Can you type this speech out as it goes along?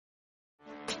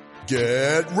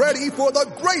Get ready for the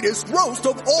greatest roast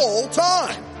of all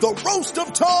time. The Roast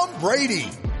of Tom Brady.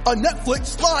 A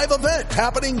Netflix live event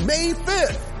happening May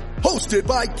 5th. Hosted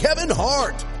by Kevin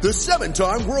Hart. The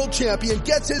 7-time world champion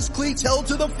gets his cleats held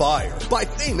to the fire by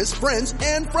famous friends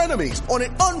and frenemies on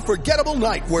an unforgettable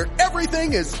night where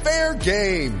everything is fair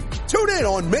game. Tune in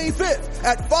on May 5th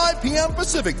at 5 p.m.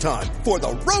 Pacific time for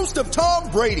the Roast of Tom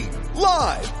Brady.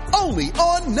 Live only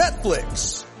on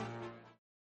Netflix.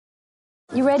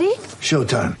 You ready?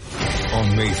 Showtime.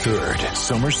 On May 3rd,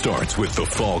 summer starts with The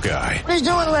Fall Guy. What are you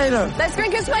doing later? Let's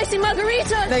drink a spicy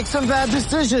margarita. Make some bad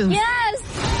decisions.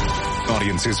 Yes.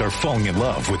 Audiences are falling in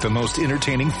love with the most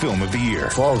entertaining film of the year.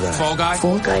 Fall Guy. Fall Guy?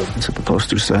 Fall guy. That's what the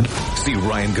poster said. See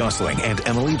Ryan Gosling and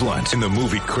Emily Blunt in the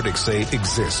movie critics say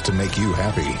exists to make you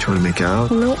happy. Trying to make it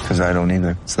out? Nope. Because I don't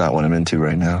either. It's not what I'm into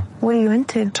right now. What are you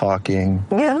into? Talking.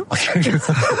 Yeah.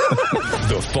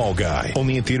 The Fall Guy.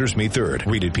 Only in theaters May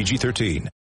 3rd. Rated PG-13.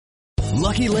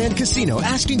 Lucky Land Casino,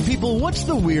 asking people, what's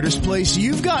the weirdest place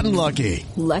you've gotten lucky?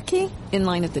 Lucky? In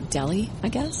line at the deli, I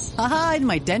guess? Aha, in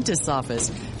my dentist's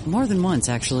office. More than once,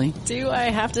 actually. Do I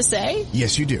have to say?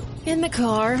 Yes, you do. In the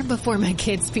car before my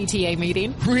kids' PTA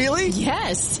meeting. Really?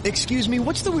 Yes. Excuse me,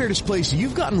 what's the weirdest place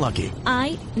you've gotten lucky?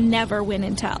 I never win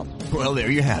and tell. Well, there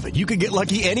you have it. You can get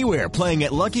lucky anywhere, playing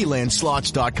at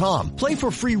LuckyLandSlots.com. Play for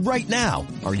free right now.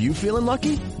 Are you feeling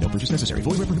lucky? No purchase necessary.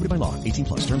 Void where prohibited by law. 18+.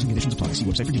 Terms and conditions apply. See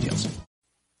website for details.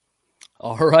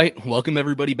 All right. Welcome,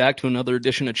 everybody, back to another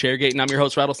edition of Chairgate. And I'm your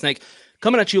host, Rattlesnake,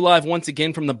 coming at you live once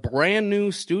again from the brand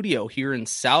new studio here in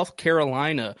South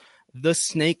Carolina, the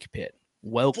Snake Pit.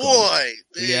 Welcome. Boy,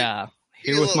 dude, yeah.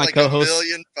 Here you with look my like co-host. $1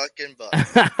 million fucking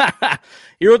bucks.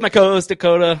 Here with my co-host,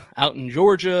 Dakota, out in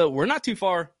Georgia. We're not too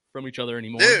far from each other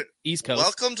anymore. Dude, East Coast.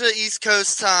 Welcome to East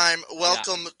Coast time.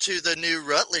 Welcome to the new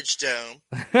Rutledge Dome.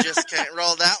 Just can't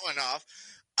roll that one off.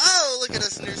 Oh, look at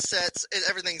us, new sets.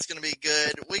 Everything's going to be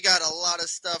good. We got a lot of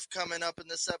stuff coming up in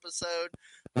this episode.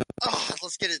 Oh,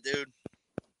 let's get it, dude.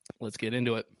 Let's get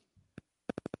into it.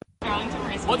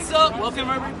 What's up? Welcome,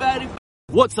 everybody.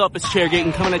 What's up? It's Chairgate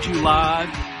and coming at you live.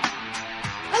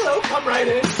 Hello, come right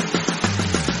in.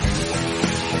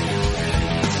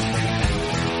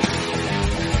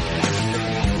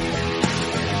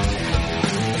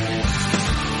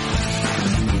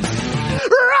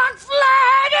 Rock,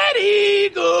 flag, and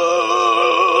eagle.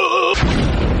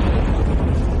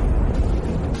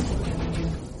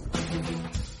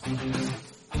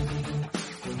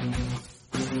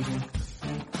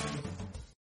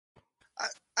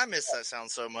 I miss that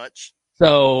sound so much.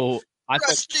 So I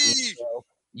Rusty! thought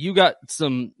you got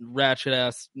some ratchet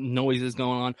ass noises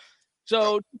going on.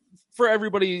 So for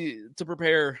everybody to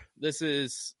prepare, this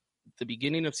is the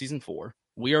beginning of season 4.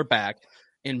 We are back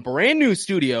in brand new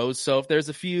studios. So if there's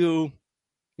a few,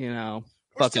 We're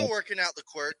fucking, still working out the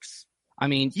quirks. I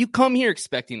mean, you come here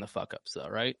expecting the fuck ups though,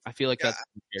 right? I feel like Yeah,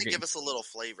 that's to give us a little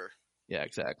flavor. Yeah,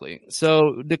 exactly.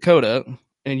 So Dakota,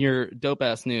 in your dope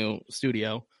ass new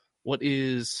studio, what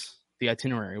is the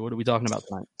itinerary? What are we talking about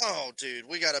tonight? Oh, dude,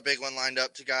 we got a big one lined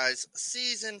up to guys.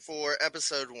 Season 4,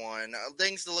 episode 1.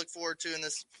 Things to look forward to in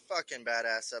this fucking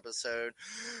badass episode.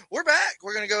 We're back.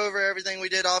 We're going to go over everything we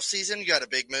did off season. We got a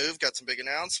big move, got some big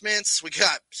announcements. We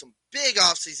got some big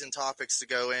off season topics to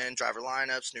go in, driver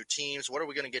lineups, new teams. What are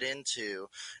we going to get into?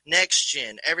 Next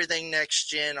gen, everything next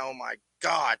gen. Oh my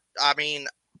God. I mean,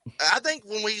 I think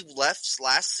when we left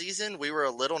last season, we were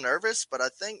a little nervous, but I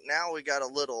think now we got a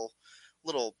little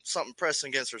something pressing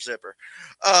against our zipper.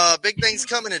 Big things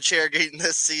coming in Chairgate in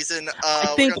this season.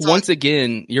 I think once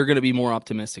again, you're going to be more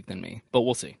optimistic than me, but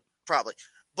we'll see. Probably.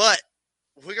 But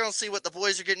we're going to see what the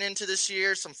boys are getting into this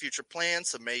year, some future plans,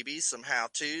 some maybes, some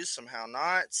how-tos, some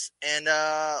how-nots. And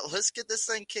let's get this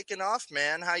thing kicking off,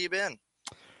 man. How you been?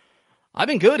 I've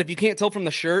been good. If you can't tell from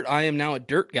the shirt, I am now a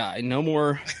dirt guy. No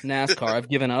more NASCAR. I've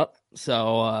given up.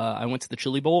 So I went to the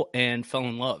Chili Bowl and fell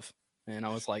in love. And I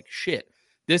was like, shit,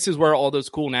 this is where all those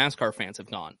cool NASCAR fans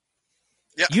have gone.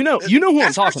 Yeah, you know who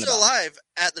I'm talking about. Still alive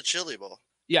at the Chili Bowl.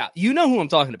 Yeah, you know who I'm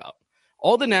talking about.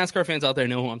 All the NASCAR fans out there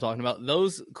know who I'm talking about.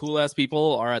 Those cool ass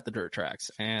people are at the dirt tracks.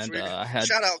 And I had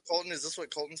shout out Colton. Is this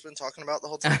what Colton's been talking about the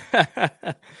whole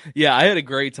time? Yeah, I had a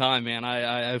great time, man.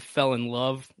 I fell in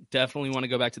love. Definitely want to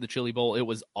go back to the Chili Bowl. It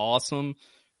was awesome.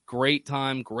 Great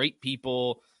time, great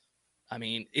people. I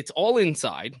mean, it's all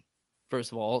inside,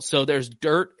 first of all. So there's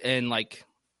dirt and like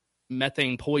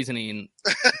methane poisoning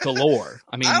galore.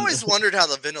 I mean, I always wondered how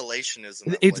the ventilation is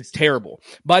in that it's place. Terrible.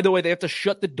 By the way, they have to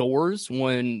shut the doors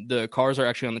when the cars are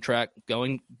actually on the track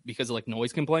going because of like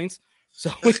noise complaints. So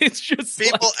it's just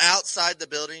people outside the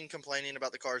building complaining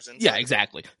about the cars inside. Yeah,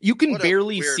 exactly. You can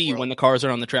barely see when the cars are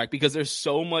on the track because there's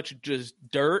so much just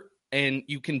dirt and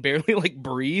you can barely like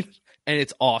breathe, and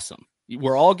it's awesome.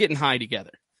 We're all getting high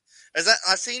together.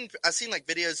 I seen like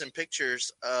videos and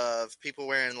pictures of people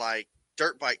wearing like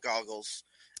dirt bike goggles.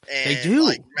 And, they do.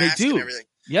 Like, they do. And everything.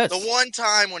 Yes. The one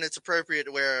time when it's appropriate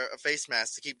to wear a face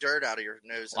mask to keep dirt out of your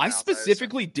nose. And I mouth,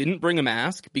 specifically didn't bring a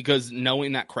mask because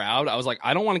knowing that crowd, I was like,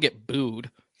 I don't want to get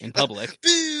booed in public.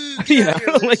 Boo! Yeah,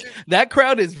 like that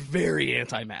crowd is very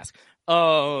anti-mask.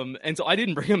 And so I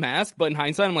didn't bring a mask, but in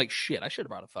hindsight, I'm like, shit, I should have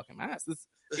brought a fucking mask.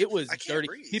 It was dirty.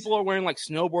 Breathe. People are wearing like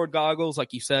snowboard goggles,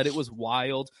 like you said. It was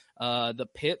wild. The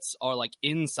pits are like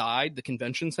inside the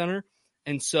convention center,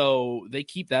 and so they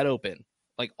keep that open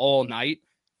like all night.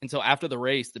 And so after the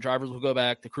race, the drivers will go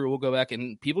back, the crew will go back,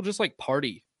 and people just like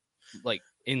party like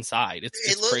inside.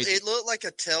 It's crazy. It looked like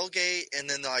a tailgate, and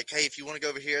then they're like, hey, if you want to go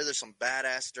over here, there's some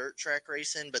badass dirt track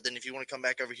racing. But then if you want to come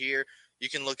back over here, you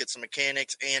can look at some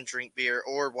mechanics and drink beer,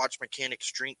 or watch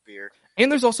mechanics drink beer.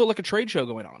 And there's also like a trade show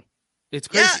going on. It's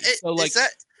crazy. Yeah, so like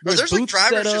there's like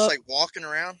drivers just like walking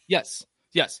around. Yes.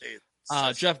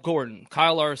 Dude, Jeff Gordon,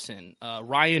 Kyle Larson,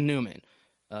 Ryan Newman,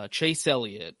 Chase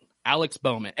Elliott, Alex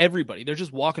Bowman, everybody. They're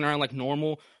just walking around like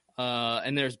normal.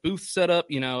 And there's booths set up.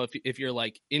 You know, if you're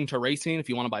like into racing, if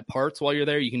you want to buy parts while you're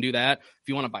there, you can do that. If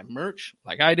you want to buy merch,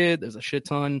 like I did, there's a shit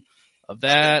ton of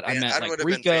that. I met like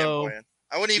Rico.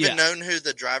 I wouldn't even known who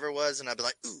the driver was, and I'd be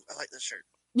like, "Ooh, I like this shirt."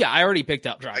 Yeah, I already picked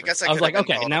out drivers. I guess I was like,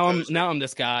 okay, now I'm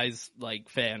this guy's like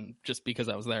fan just because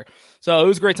I was there. So it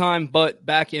was a great time. But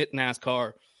back at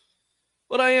NASCAR,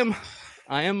 but I am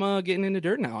getting into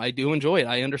dirt now. I do enjoy it.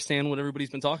 I understand what everybody's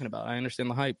been talking about. I understand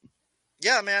the hype.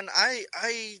 Yeah, man.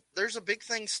 There's a big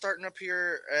thing starting up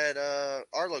here at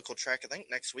our local track. I think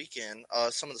next weekend.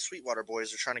 Some of the Sweetwater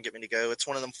boys are trying to get me to go. It's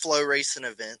one of them flow racing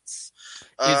events.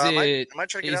 I might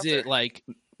try to get out there.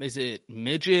 Is it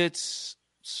midgets?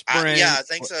 Sprint? Yeah, I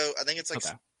think so. I think it's like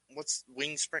what's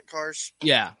wing sprint cars?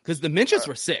 Yeah, because the midgets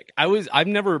were sick. I've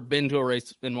never been to a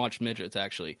race and watched midgets.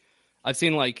 Actually, I've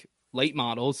seen like late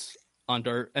models on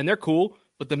dirt, and they're cool.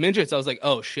 But the midgets, I was like,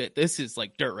 oh shit, this is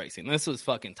like dirt racing. This was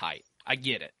fucking tight. I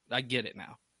get it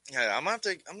now. Yeah, I'm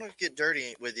gonna get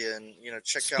dirty with you and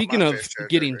check out. Speaking of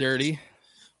getting dirty,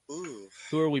 ooh,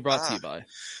 who are we brought to you by,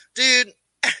 dude?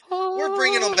 We're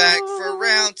bringing them back for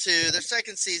round 2, their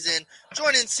second season.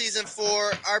 Join in season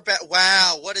 4.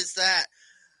 Wow, what is that?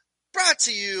 Brought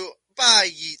to you by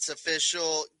Yeats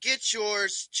Official. Get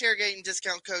yours. Chairgate and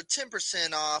discount code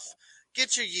 10% off.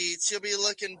 Get your Yeats. You'll be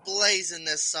looking blazing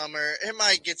this summer. It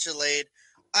might get you laid.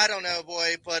 I don't know,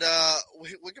 boy, but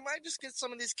we might just get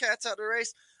some of these cats out to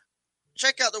race.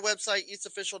 Check out their website,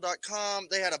 eatsofficial.com.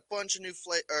 They had a bunch of new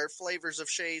flavors of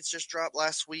shades just dropped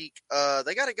last week.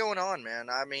 They got it going on, man.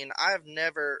 I mean, I've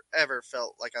never, ever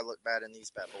felt like I look bad in these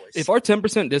bad boys. If our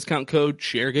 10% discount code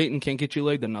Sharegating can't get you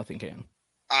laid, then nothing can.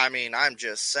 I mean, I'm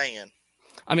just saying.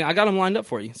 I mean, I got them lined up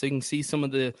for you, so you can see some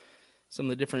of the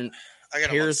different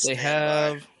pairs they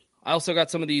have. I also got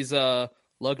some of these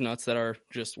lug nuts that are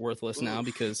just worthless now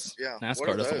because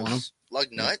NASCAR doesn't want them. Lug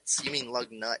nuts? You mean lug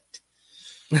nut?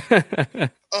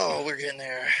 Oh, we're getting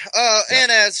there.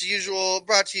 And as usual,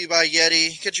 brought to you by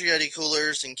Yeti. Get your Yeti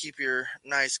coolers and keep your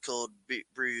nice cold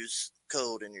brews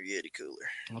cold in your Yeti cooler.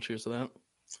 I'll cheers to that.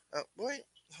 Wait,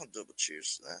 I'll double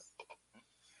cheers to that.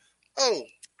 Oh,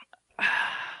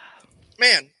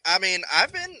 man. I mean,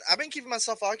 I've been keeping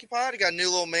myself occupied. I got a new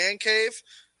little man cave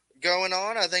going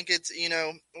on. I think it's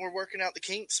we're working out the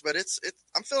kinks, but it's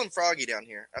I'm feeling froggy down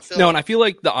here. And I feel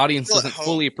like the audience doesn't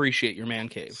fully appreciate your man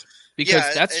cave.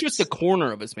 Because that's just a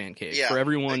corner of his man cave for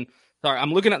everyone. Sorry,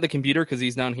 I'm looking at the computer because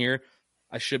he's down here.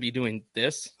 I should be doing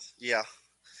this. Yeah.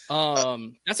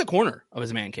 That's a corner of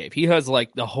his man cave. He has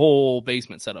like the whole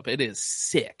basement set up. It is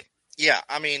sick. Yeah,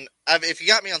 I mean, if you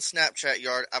got me on Snapchat,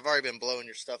 I've already been blowing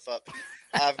your stuff up.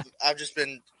 I've just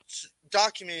been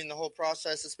documenting the whole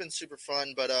process. It's been super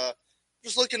fun, but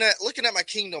just looking at my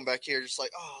kingdom back here, just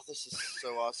like, oh, this is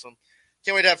so awesome.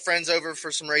 Can't wait to have friends over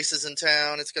for some races in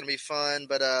town. It's going to be fun,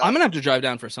 but I'm going to have to drive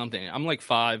down for something. I'm like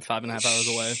 5.5 hours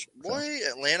away. Boy,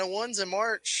 so. Atlanta one's in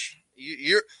March.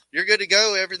 You're good to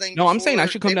go. Everything. No, I'm saying I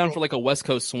should come down for like a West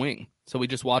Coast swing, so we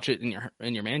just watch it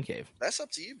in your man cave. That's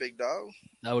up to you, big dog.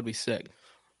 That would be sick.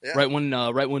 Yeah. Right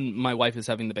when my wife is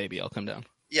having the baby, I'll come down.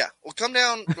 Yeah, well, come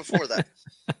down before that,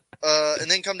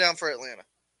 and then come down for Atlanta.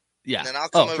 Yeah, and then I'll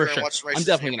come over and watch the races.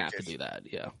 I'm definitely gonna have to do that.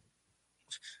 Yeah.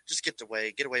 Just get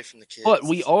away from the kids. But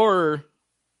we are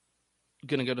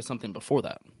going to go to something before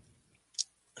that.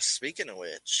 Speaking of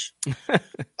which, we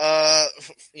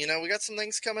got some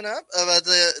things coming up about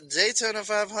the Daytona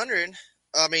 500.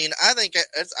 I mean, I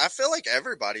feel like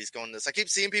everybody's going to this. I keep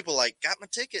seeing people like, got my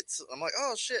tickets. I'm like,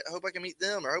 oh shit, I hope I can meet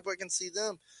them or I hope I can see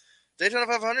them. Daytona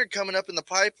 500 coming up in the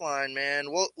pipeline,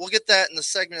 man. We'll get that in the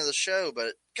segment of the show,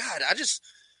 but God,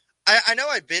 I know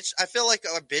I bitched. I feel like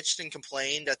I bitched and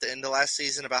complained at the end of last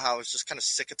season about how I was just kind of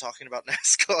sick of talking about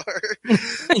NASCAR.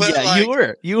 But yeah, you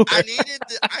were. I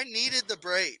needed the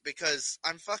break because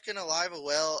I'm fucking alive and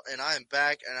well, and I am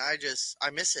back, and I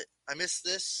miss it. I miss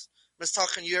this. I miss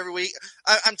talking to you every week.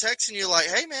 I'm texting you like,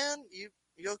 hey man, you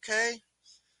okay?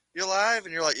 You alive?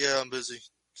 And you're like, yeah, I'm busy.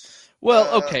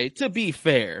 Well, okay. To be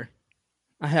fair,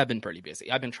 I have been pretty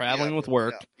busy. I've been traveling with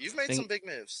work. Yeah. You've made some big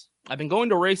moves. I've been going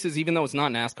to races even though it's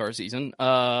not NASCAR season.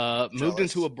 Moved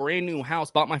into a brand new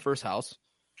house, bought my first house.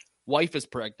 Wife is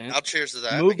pregnant. I'll cheers to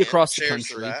that. Moved across the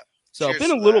country. So I've been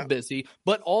a little busy,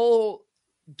 but all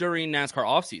during NASCAR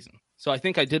off season. So I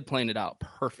think I did plan it out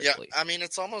perfectly. Yeah, I mean,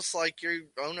 it's almost like you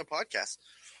own a podcast.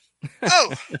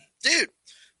 Oh, dude.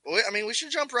 We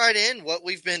should jump right in what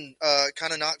we've been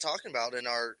kind of not talking about in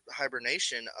our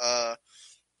hibernation.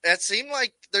 It seemed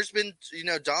like there's been,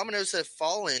 dominoes have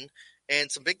fallen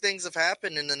and some big things have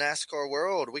happened in the NASCAR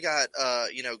world. We got,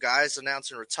 guys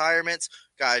announcing retirements,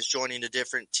 guys joining to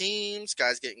different teams,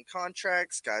 guys getting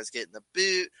contracts, guys getting the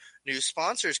boot, new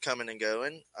sponsors coming and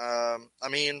going. Where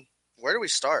do we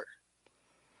start?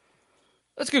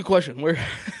 That's a good question. Where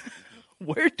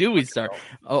do we start?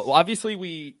 Oh, obviously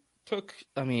we took,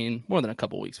 more than a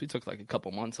couple weeks. We took like a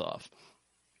couple months off.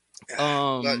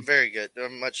 But very good.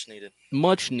 Much needed.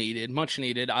 Much needed.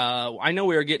 I know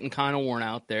we were getting kind of worn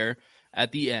out there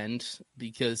at the end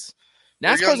because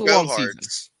NASCAR's a long season.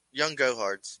 Young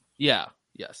go-hards. Yeah.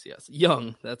 Yes.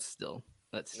 Young. That's still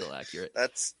accurate.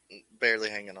 That's barely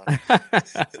hanging on.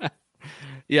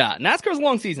 Yeah. NASCAR's a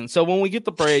long season. So when we get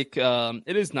the break,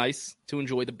 it is nice to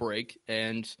enjoy the break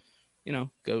and,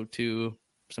 go to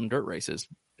some dirt races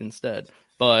instead.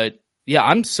 But yeah,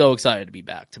 I'm so excited to be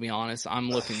back, to be honest. I'm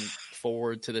looking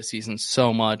forward to the season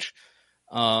so much.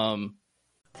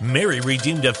 Mary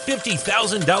redeemed a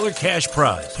 $50,000 cash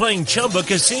prize playing Chumba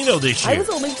Casino this year. I was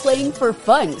only playing for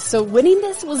fun, so winning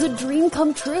this was a dream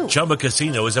come true. Chumba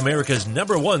Casino is America's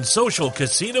 #1 social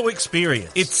casino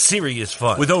experience. It's serious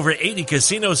fun. With over 80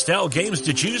 casino-style games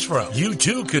to choose from, you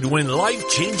too could win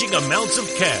life-changing amounts of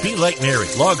cash. Be like Mary.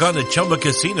 Log on to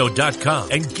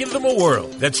ChumbaCasino.com and give them a whirl.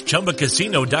 That's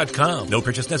ChumbaCasino.com. No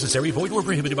purchase necessary. Void where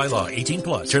prohibited by law.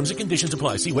 18+. Terms and conditions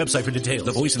apply. See website for details.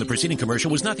 The voice in the preceding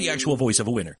commercial was not the actual voice of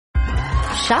a winner.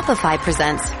 Shopify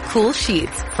presents cool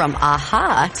sheets from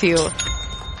AHA to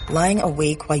lying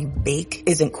awake while you bake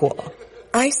isn't cool.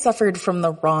 I suffered from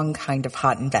the wrong kind of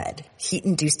hot in bed,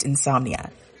 heat-induced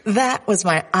insomnia. That was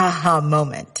my aha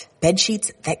moment. Bed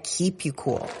sheets that keep you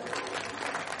cool.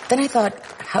 Then I thought,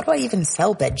 how do I even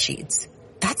sell bed sheets?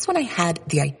 That's when I had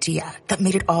the idea that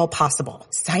made it all possible,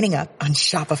 signing up on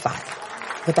Shopify.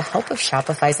 With the help of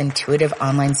Shopify's intuitive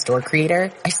online store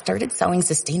creator, I started selling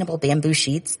sustainable bamboo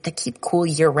sheets that keep cool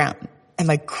year-round. And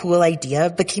my cool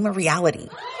idea became a reality.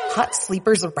 Hot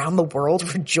sleepers around the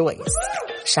world rejoice.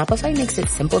 Shopify makes it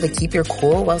simple to keep your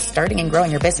cool while starting and growing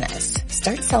your business.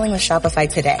 Start selling with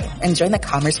Shopify today and join the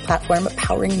commerce platform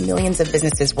powering millions of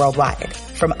businesses worldwide.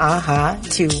 From AHA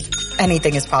to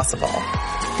anything is possible.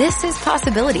 This is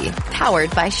Possibility,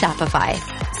 powered by Shopify.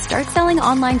 Start selling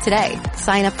online today.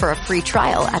 Sign up for a free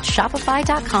trial at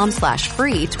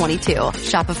shopify.com/free22.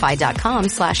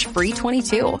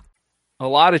 Shopify.com/free22. A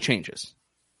lot of changes.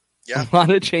 Yeah. A lot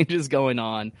of changes going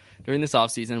on during this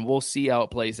offseason. We'll see how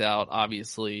it plays out,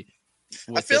 obviously.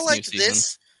 I feel like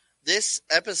this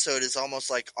episode is almost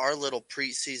like our little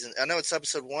preseason. I know it's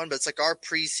episode 1, but it's like our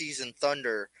preseason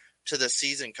thunder to the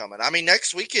season coming.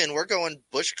 Next weekend we're going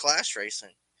Busch Clash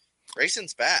racing.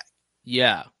 Racing's back.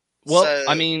 Yeah. Well,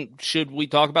 should we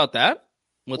talk about that?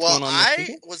 What's going on this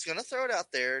weekend? I was going to throw it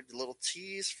out there, a little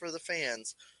tease for the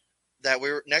fans, that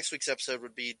next week's episode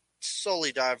would be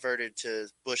solely diverted to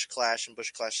Busch Clash and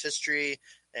Busch Clash history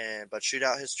but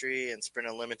shootout history and Sprint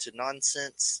Unlimited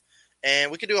nonsense. And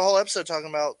we could do a whole episode talking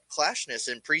about Clashness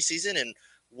in preseason and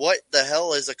what the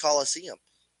hell is a Coliseum.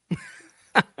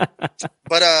 But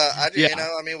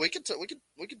we could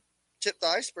tip the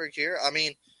iceberg here.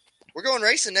 We're going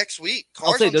racing next week.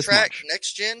 Cars on track,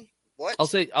 next gen. What?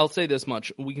 I'll say this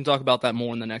much. We can talk about that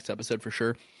more in the next episode for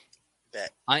sure.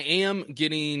 Bet. I am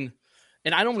getting,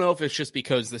 and I don't know if it's just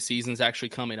because the season's actually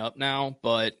coming up now,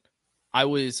 but I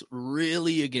was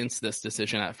really against this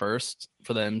decision at first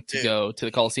for them to go to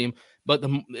the Coliseum. But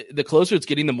the closer it's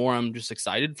getting, the more I'm just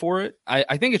excited for it.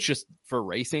 I think it's just for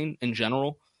racing in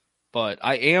general, but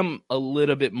I am a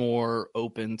little bit more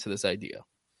open to this idea.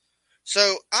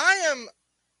 So I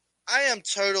am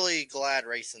totally glad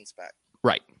racing's back.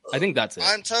 Right. I think that's it.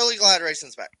 I'm totally glad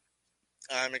racing's back.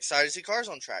 I'm excited to see cars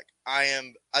on track. I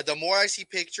am. The more I see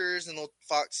pictures and the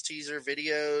Fox teaser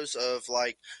videos of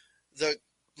like the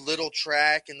little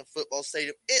track in the football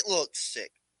stadium, it looks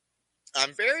sick.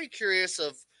 I'm very curious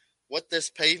of what this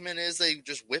pavement is they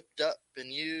just whipped up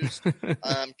and used.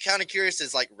 I'm kind of curious,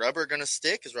 is like rubber going to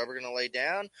stick? Is rubber going to lay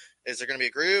down? Is there going to be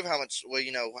a groove? How much, well,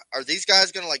 are these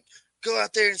guys going to like go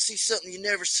out there and see something you've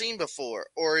never seen before?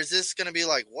 Or is this going to be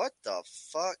like, what the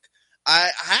fuck?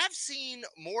 I have seen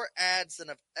more ads than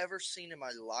I've ever seen in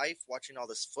my life watching all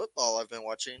this football I've been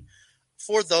watching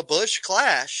for the Busch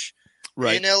Clash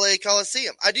in LA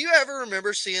Coliseum. Do you ever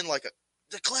remember seeing like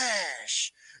the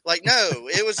Clash? Like, no,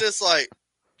 it was just like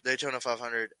Daytona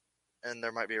 500, and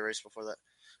there might be a race before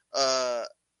that.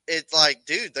 It's like,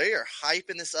 dude, they are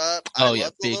hyping this up. I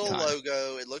love the little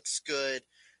logo. It looks good.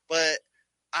 But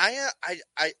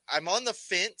I'm on the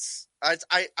fence.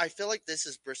 I feel like this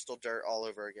is Bristol Dirt all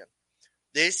over again.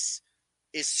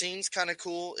 It seems kind of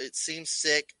cool. It seems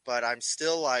sick, but I'm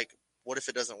still like, what if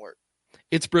it doesn't work?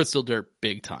 It's Bristol Dirt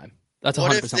big time. That's 100%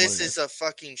 what if this is a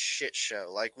fucking shit show?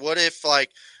 Like, what if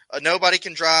like nobody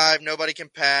can drive, nobody can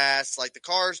pass, like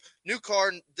the new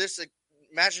car, this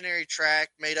imaginary track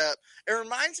made up. It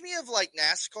reminds me of like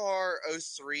NASCAR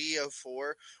 03,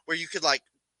 04, where you could like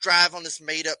drive on this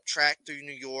made up track through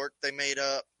New York. They made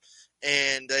up.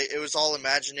 And it was all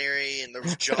imaginary, and there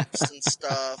was jumps and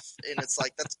stuff, and it's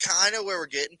like, that's kind of where we're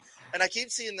getting. And I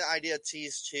keep seeing the idea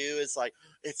teased too, is like,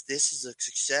 if this is a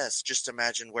success, just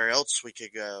imagine where else we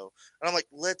could go. And I'm like,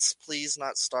 let's please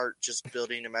not start just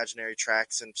building imaginary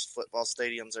tracks and football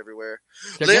stadiums everywhere.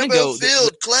 Lambeau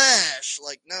Field Clash!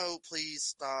 Like, no, please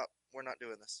stop. We're not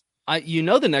doing this.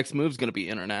 The next move is going to be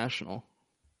international.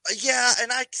 Yeah,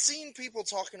 and I've seen people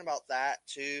talking about that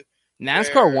too.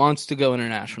 NASCAR wants to go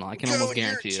international. I can almost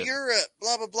guarantee it. Europe,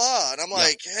 blah blah blah, and I'm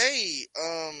like, hey,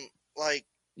 like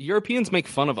Europeans make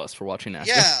fun of us for watching NASCAR.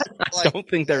 Yeah, I don't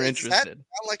think they're interested. That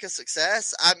sound like a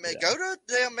success? Go to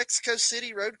the Mexico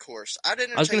City road course. I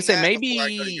was going to say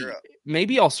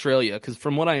maybe Australia, because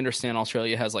from what I understand,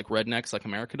 Australia has like rednecks like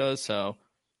America does. So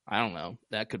I don't know.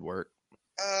 That could work.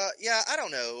 Yeah, I don't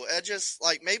know. Just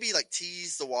like maybe like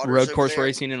tease the waters. Road course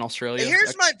racing in Australia. And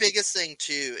here's my biggest thing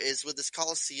too: is with this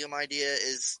Coliseum idea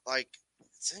is like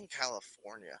it's in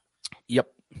California. Yep.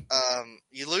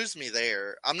 You lose me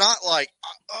there. I'm not like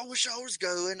I wish I was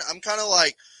going. I'm kind of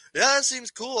like, yeah, that seems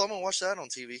cool. I'm gonna watch that on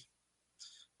TV.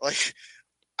 Like,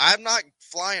 I'm not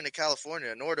flying to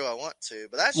California, nor do I want to.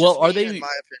 But that's just in my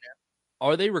opinion.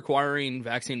 Are they requiring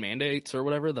vaccine mandates or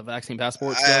whatever, the vaccine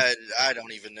passport stuff? I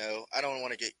don't even know. I don't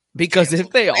want to get because canceled.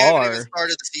 If they are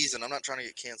started the season, I'm not trying to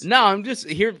get canceled. No,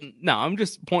 I'm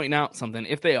just pointing out something.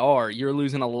 If they are, you're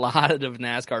losing a lot of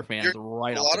NASCAR fans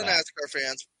right off the bat. A lot of NASCAR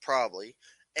fans probably,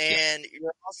 and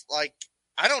you're also like,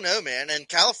 I don't know, man. And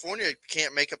California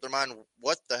can't make up their mind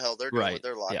what the hell they're doing with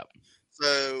their life. Yep.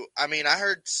 So, I mean, I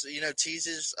heard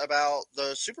teases about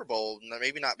the Super Bowl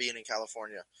maybe not being in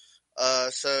California.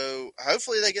 So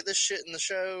hopefully they get this shit in the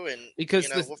show, and we'll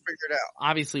figure it out.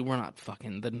 Obviously, we're not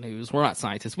fucking the news. We're not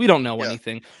scientists. We don't know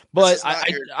anything. But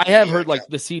I have heard like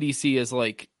the CDC has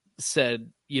like said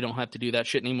you don't have to do that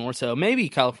shit anymore. So maybe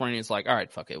California is like, all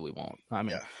right, fuck it, we won't. I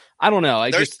mean, I don't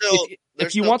know. They're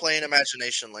still playing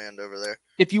imagination land over there.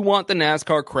 If you want the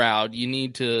NASCAR crowd, you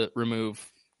need to remove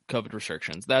COVID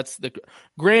restrictions.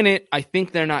 Granted, I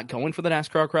think they're not going for the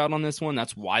NASCAR crowd on this one.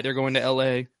 That's why they're going to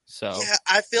LA. So yeah,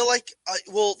 I feel like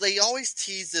they always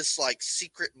tease this like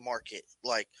secret market,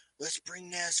 like let's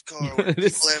bring NASCAR.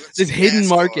 this hidden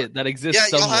market that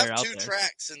exists somewhere out there. You'll have two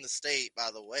tracks in the state, by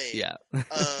the way. Yeah.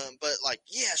 But like,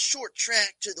 short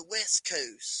track to the West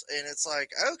Coast, and it's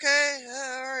like, okay,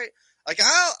 all right. Like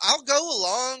I'll go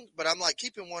along, but I'm like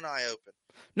keeping one eye open.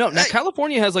 No, now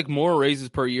California has like more races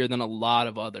per year than a lot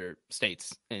of other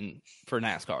states for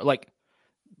NASCAR.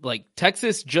 Like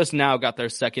Texas just now got their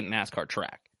second NASCAR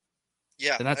track.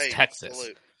 Yeah, and that's Texas.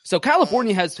 Absolute. So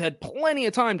California has had plenty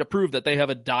of time to prove that they have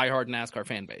a diehard NASCAR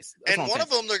fan base. That's and one of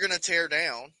them they're going to tear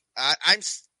down. I'm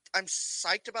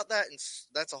psyched about that, and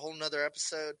that's a whole nother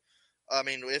episode. I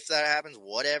mean, if that happens,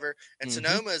 whatever. And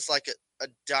Sonoma is like a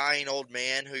dying old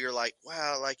man who you're like,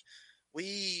 wow, like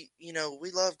we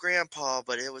love Grandpa,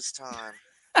 but it was time.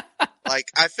 Like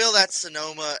I feel that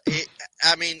Sonoma.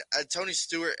 Tony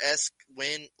Stewart-esque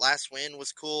last win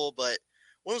was cool, but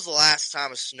when was the last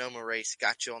time a Sonoma race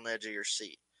got you on the edge of your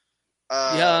seat?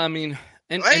 I mean,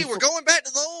 we're going back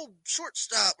to the old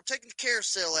shortstop. We're taking the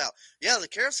carousel out. Yeah, the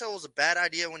carousel was a bad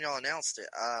idea when y'all announced it.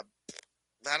 I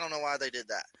don't know why they did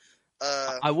that.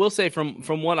 I will say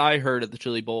from what I heard at the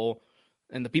Chili Bowl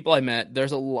and the people I met,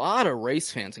 there's a lot of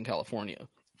race fans in California.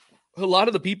 A lot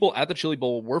of the people at the Chili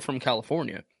Bowl were from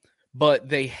California, but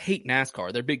they hate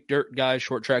NASCAR. They're big dirt guys,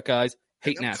 short track guys,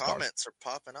 hate NASCAR. Comments are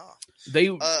popping off.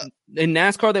 In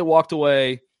NASCAR, they walked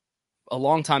away a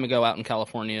long time ago out in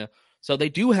California. So they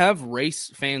do have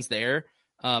race fans there,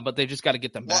 but they just got to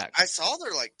get them back. I saw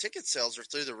their ticket sales are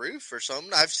through the roof or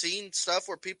something. I've seen stuff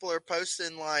where people are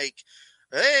posting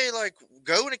hey,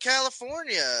 going to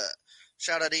California.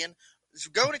 Shout out Ian.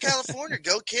 Going to California.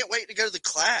 Can't wait to go to the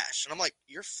Clash. And I'm like,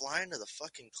 you're flying to the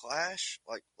fucking Clash?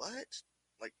 What?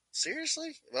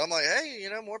 Seriously? Well, I'm like, hey,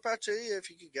 more power to you if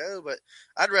you could go. But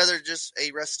I'd rather just,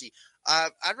 Rusty,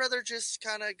 I'd rather just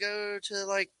kind of go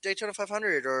to Daytona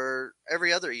 500 or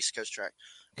every other East Coast track.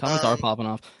 Comments are popping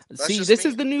off. See, this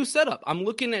is the new setup. I'm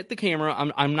looking at the camera.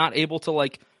 I'm not able to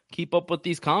keep up with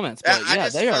these comments. But I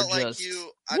just felt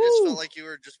like you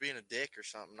were just being a dick or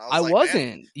something. I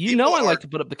wasn't. I like to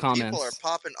put up the comments. People are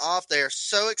popping off. They are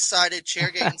so excited.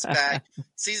 Chairgating's back.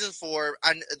 Season 4.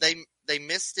 They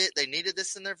missed it. They needed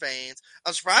this in their veins.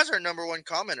 I'm surprised our number one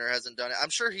commenter hasn't done it. I'm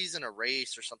sure he's in a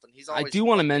race or something. I do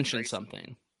want to mention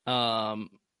something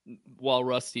while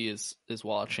Rusty is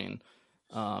watching.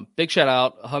 Big shout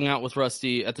out. Hung out with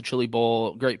Rusty at the Chili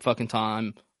Bowl. Great fucking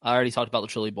time. I already talked about the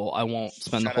Chili Bowl. I won't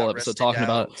spend the whole episode talking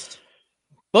about it.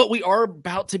 But we are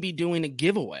about to be doing a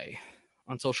giveaway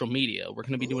on social media. We're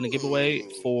going to be doing a giveaway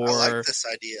for... I like this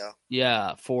idea.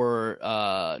 Yeah, for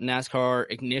NASCAR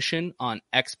Ignition on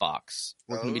Xbox.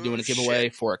 We're going to be doing a giveaway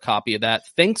for a copy of that.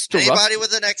 Thanks to anybody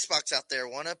with an Xbox out there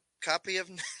want a copy of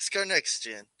NASCAR Next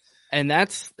Gen. And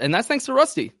that's thanks to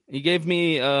Rusty. He gave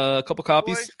me a couple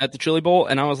copies at the Chili Bowl,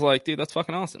 and I was like, dude, that's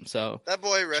fucking awesome. So that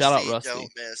boy Rusty, shout out Rusty. Don't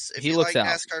miss. If he you looks like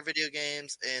out. NASCAR video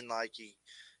games and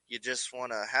you just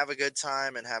want to have a good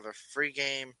time and have a free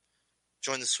game,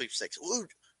 join the sweepstakes. Ooh,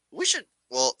 we should.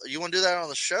 Well, you want to do that on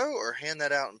the show or hand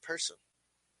that out in person?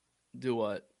 Do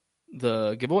what?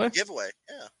 The giveaway? Giveaway,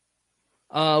 yeah.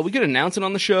 We could announce it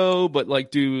on the show, but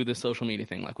do the social media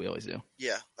thing like we always do.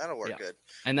 Yeah, that'll work good.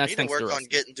 And that's we need to work on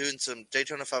doing some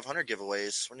Daytona 500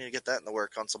 giveaways. We need to get that in the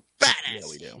work on some badass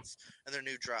we do. And their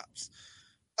new drops.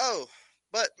 Oh,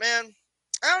 but man,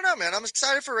 I don't know, man. I'm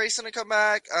excited for racing to come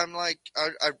back. I'm I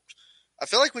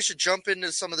feel like we should jump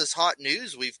into some of this hot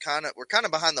news. We're kind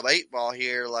of behind the 8 ball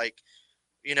here.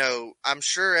 I'm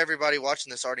sure everybody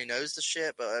watching this already knows the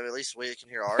shit, but at least we can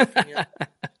hear our opinion.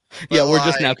 Yeah, we're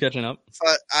just now catching up.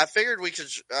 But I figured we could.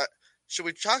 Should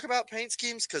we talk about paint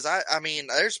schemes? Because I mean,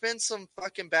 there's been some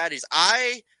fucking baddies.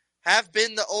 I have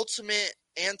been the ultimate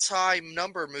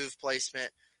anti-number move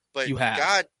placement, but you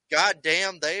have. God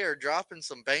damn, they are dropping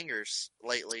some bangers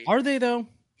lately. Are they though?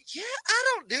 Yeah,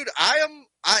 dude. I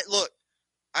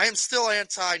am still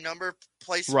anti-number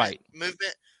placement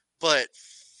movement, but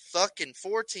fucking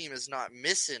 4-team is not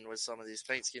missing with some of these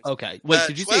paint schemes. Okay, wait,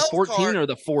 did you say 14 or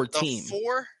the 4-team?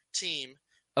 The 4-team,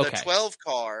 the 12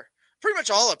 car, pretty much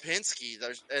all of Penske.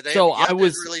 They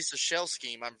released a shell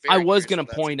scheme. I was going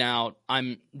to point out,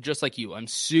 I'm just like you. I'm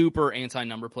super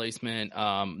anti-number placement.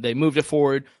 They moved it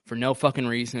forward for no fucking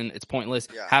reason. It's pointless.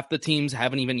 Yeah. Half the teams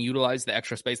haven't even utilized the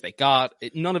extra space they got.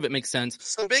 None of it makes sense.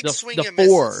 So big swing and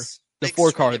misses. The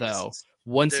 4 car though.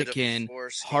 Once again,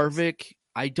 Harvick,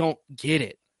 I don't get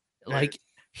it.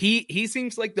 He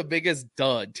seems like the biggest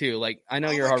dud too. I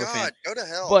know you're a Harvick fan. Go to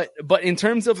hell. But in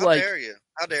terms of How dare you?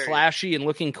 flashy and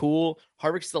looking cool,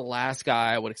 Harvick's the last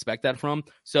guy I would expect that from.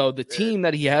 So the team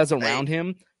that he has around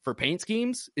him for paint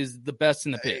schemes is the best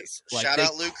in the biz. Shout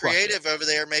out Luke Creative over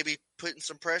there, maybe putting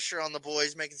some pressure on the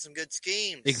boys, making some good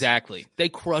schemes. Exactly. They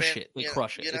crush it. They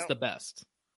crush it. It's the best.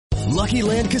 Lucky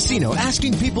Land Casino,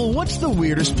 asking people, what's the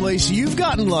weirdest place you've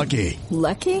gotten lucky?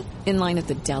 Lucky? In line at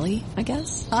the deli, I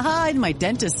guess? Aha, in my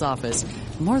dentist's office.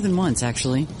 More than once,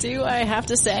 actually. Do I have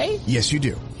to say? Yes, you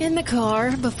do. In the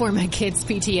car before my kids'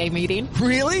 PTA meeting.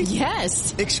 Really?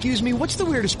 Yes. Excuse me, what's the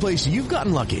weirdest place you've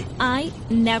gotten lucky? I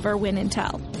never win and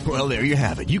tell. Well, there you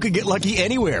have it. You can get lucky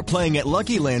anywhere, playing at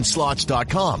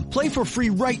LuckyLandSlots.com. Play for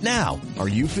free right now. Are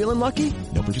you feeling lucky?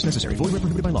 No purchase necessary. Void where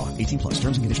prohibited by law. 18+.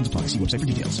 Terms and conditions apply. See website for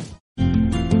details.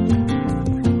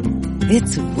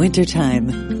 It's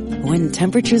wintertime. When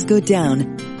temperatures go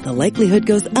down, the likelihood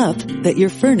goes up that your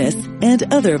furnace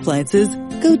and other appliances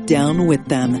go down with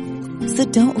them. So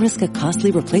don't risk a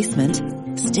costly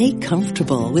replacement. Stay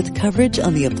comfortable with coverage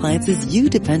on the appliances you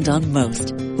depend on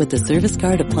most with the Service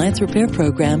Guard Appliance Repair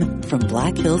Program from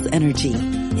Black Hills Energy.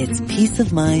 It's peace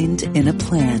of mind in a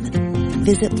plan.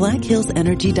 Visit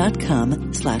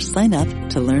blackhillsenergy.com/sign up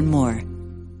to learn more.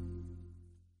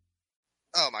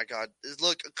 Oh my God.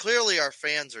 Look, clearly our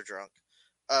fans are drunk.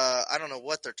 I don't know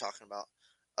what they're talking about.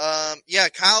 Yeah,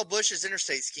 Kyle Busch's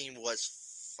interstate scheme was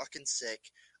fucking sick.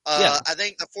 I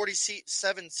think the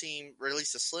 47 team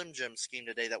released a Slim Jim scheme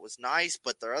today that was nice,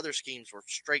 but their other schemes were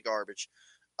straight garbage.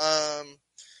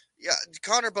 Yeah,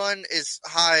 Connor Bunn is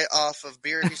high off of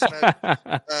beer he smoked.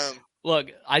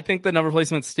 Look, I think the number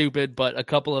placement's stupid, but a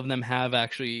couple of them have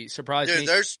actually surprised me.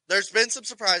 There's been some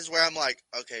surprises where I'm like,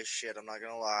 okay, shit, I'm not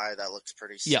gonna lie, that looks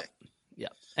pretty sick. Yeah,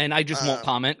 and I just won't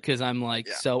comment because I'm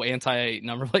so anti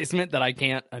number placement that I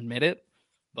can't admit it.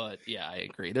 But yeah, I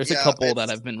agree. There's a couple that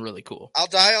have been really cool. I'll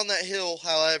die on that hill.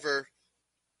 However,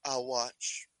 I'll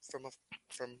watch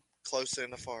from close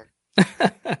and afar.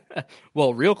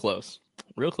 Well, real close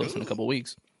in a couple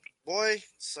weeks. Boy,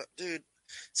 dude.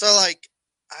 So like,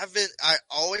 I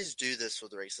always do this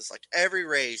with races. Like every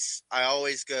race, I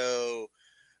always go,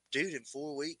 dude, in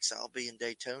 4 weeks, I'll be in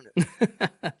Daytona.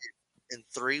 In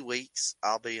 3 weeks,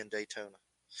 I'll be in Daytona.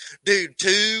 Dude,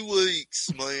 2 weeks,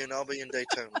 man, I'll be in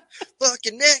Daytona.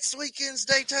 Fucking next weekend's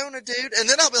Daytona, dude. And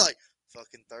then I'll be like,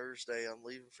 fucking Thursday, I'm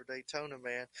leaving for Daytona,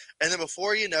 man. And then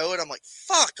before you know it, I'm like,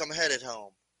 fuck, I'm headed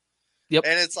home. Yep.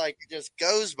 And it's like, it just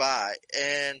goes by.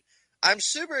 And I'm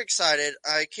super excited.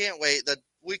 I can't wait. The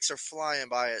weeks are flying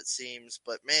by, it seems.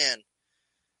 But, man,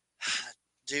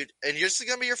 dude, and this is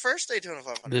going to be your first Daytona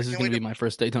 500. This is going to be my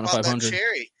first Daytona 500. That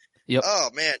cherry. Yep. Oh,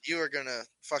 man, you are going to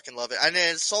fucking love it. And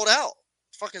then it's sold out.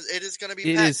 It is going to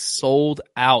be It packed. is sold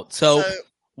out. So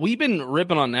we've been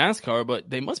ripping on NASCAR, but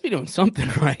they must be doing something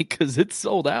right because it's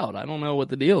sold out. I don't know what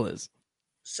the deal is.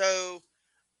 So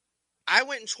I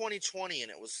went in 2020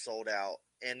 and it was sold out.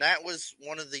 And that was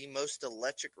one of the most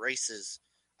electric races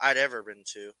I'd ever been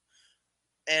to.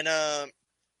 And,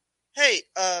 hey,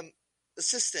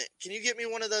 assistant, can you get me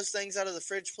one of those things out of the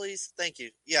fridge, please? Thank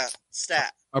you. Yeah,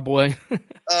 stat. Our boy.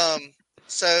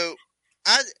 So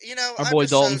our boy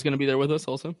Dalton's going to be there with us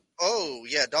also. Oh,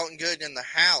 yeah, Dalton Good in the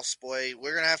house, boy.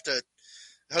 We're going to have to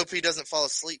hope he doesn't fall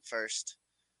asleep first.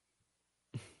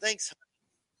 Thanks.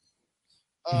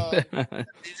 You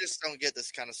just don't get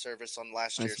this kind of service on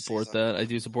last year's season. I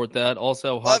do support that.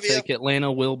 Also, hot take,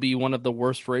 Atlanta will be one of the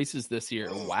worst races this year.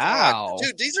 Oh, wow. God.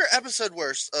 Dude, these are episode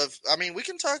worst of, we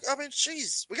can talk,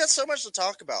 jeez, we got so much to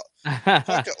talk about.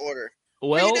 Fuck the order.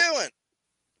 What are you doing?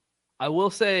 I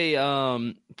will say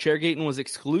Chairgaten was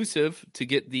exclusive to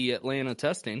get the Atlanta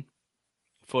testing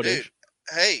footage. Dude,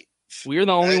 hey. We're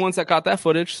the only ones that got that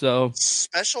footage, so.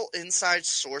 Special inside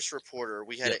source reporter.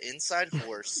 We had an inside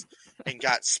horse and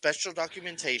got special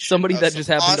documentation. Somebody that just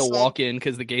happened to walk in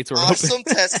because the gates were open. Awesome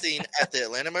testing at the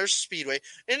Atlanta Motor Speedway.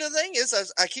 And the thing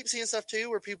is, I keep seeing stuff too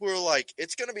where people are like,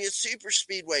 it's going to be a super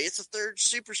speedway. It's a third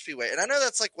super speedway. And I know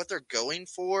that's like what they're going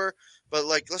for, but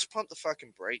like, let's pump the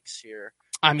fucking brakes here.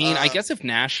 I mean, I guess if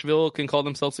Nashville can call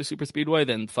themselves a super speedway,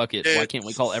 then fuck it. Dude, why can't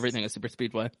we call everything a super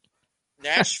speedway?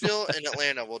 Nashville and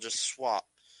Atlanta will just swap.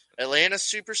 Atlanta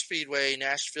Super Speedway,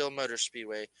 Nashville Motor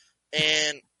Speedway.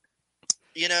 And,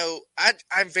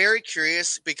 I'm very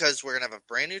curious because we're going to have a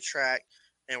brand new track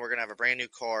and we're going to have a brand new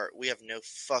car. We have no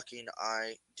fucking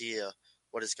idea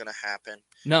what is going to happen.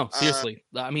 No, seriously.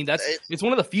 It's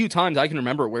one of the few times I can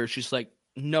remember where it's just like,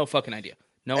 no fucking idea.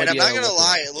 No idea. And I'm not going to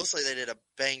lie, it looks like they did a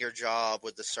banger job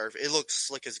with the surf. It looks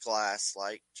slick as glass,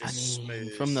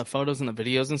 smooth. From the photos and the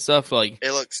videos and stuff,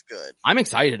 it looks good. I'm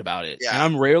excited about it. Yeah. And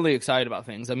I'm rarely excited about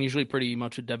things. I'm usually pretty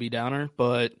much a Debbie Downer,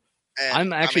 but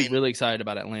I'm actually really excited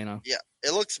about Atlanta. Yeah,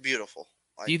 it looks beautiful.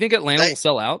 Do you think Atlanta will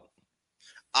sell out?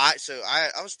 I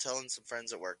was telling some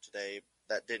friends at work today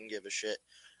that didn't give a shit.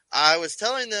 I was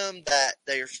telling them that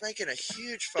they're making a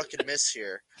huge fucking miss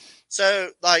here.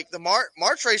 So, the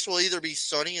March race will either be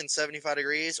sunny and 75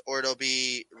 degrees or it'll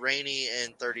be rainy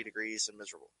and 30 degrees and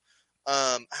miserable.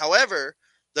 However,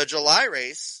 the July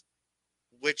race,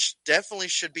 which definitely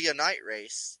should be a night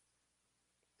race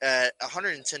at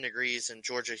 110 degrees in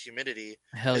Georgia humidity,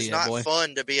 is not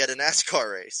fun to be at a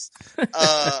NASCAR race.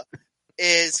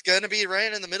 Is going to be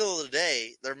ran in the middle of the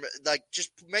day. They're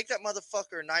just make that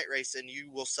motherfucker a night race and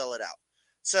you will sell it out.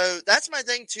 So that's my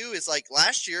thing too, is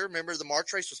last year, remember the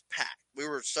March race was packed. We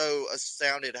were so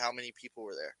astounded how many people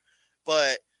were there.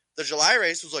 But the July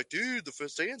race was like, dude, the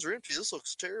stands are empty. This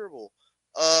looks terrible.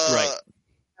 Right.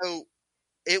 So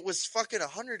it was fucking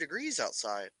 100 degrees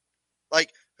outside.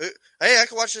 Hey, I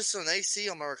could watch this on the AC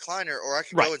on my recliner, or I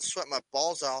could go and sweat my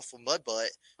balls off with mud butt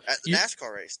at the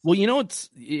NASCAR race. Well,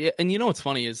 what's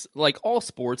funny is all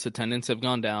sports attendance have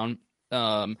gone down.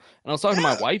 And I was talking to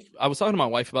my wife. I was talking to my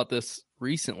wife about this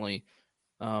recently,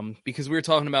 because we were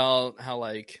talking about how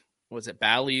was it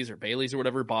Bally's or Bailey's or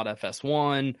whatever bought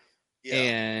FS1,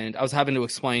 and I was having to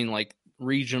explain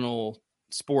regional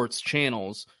sports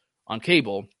channels on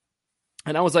cable,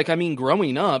 and I was like,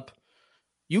 growing up,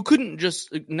 you couldn't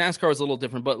just NASCAR is a little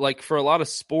different, but for a lot of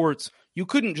sports, you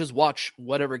couldn't just watch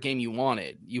whatever game you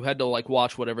wanted. You had to like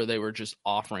watch whatever they were just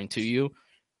offering to you.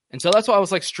 And so that's why I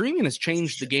was like, streaming has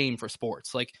changed the game for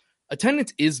sports. Like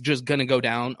attendance is just going to go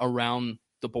down around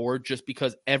the board just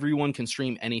because everyone can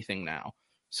stream anything now.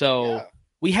 So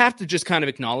we have to just kind of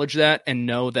acknowledge that and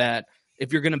know that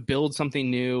if you're going to build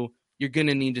something new, you're going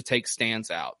to need to take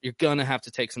stands out. You're going to have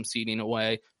to take some seating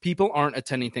away. People aren't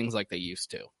attending things like they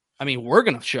used to. I mean, we're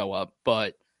going to show up,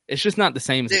 but it's just not the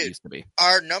same as it used to be.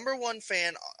 Our number one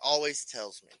fan always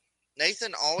tells me.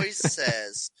 Nathan always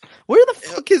says... Where the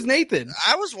fuck is Nathan?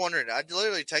 I was wondering. I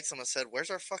literally texted him and said,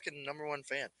 where's our fucking number one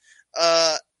fan?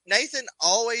 Nathan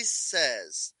always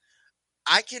says,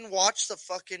 I can watch the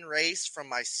fucking race from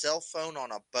my cell phone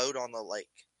on a boat on the lake.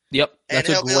 Yep, that's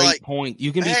a great point.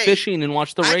 You can be fishing and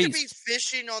watch the race. I could be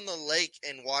fishing on the lake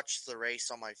and watch the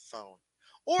race on my phone.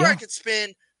 Or I could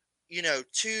spend... $200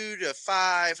 to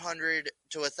 $500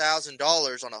 to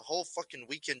 $1,000 on a whole fucking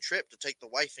weekend trip to take the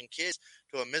wife and kids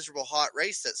to a miserable hot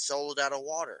race that's sold out of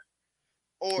water.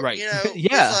 Or, right.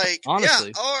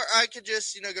 honestly. Or I could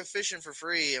just, go fishing for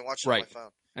free and watch it on my phone.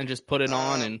 And just put it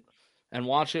on and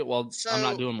watch it while I'm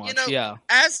not doing much.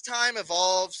 As time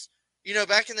evolves,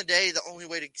 back in the day, the only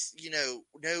way to,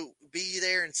 be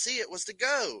there and see it was to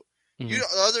go. Mm-hmm.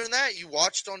 Other than that, you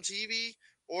watched on TV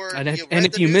or and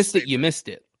if you missed it, you missed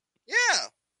it.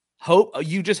 Yeah.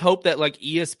 You just hope that like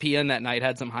ESPN that night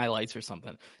had some highlights or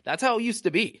something. That's how it used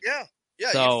to be. Yeah.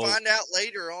 Yeah. So, you find out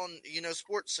later on,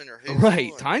 Sports Center.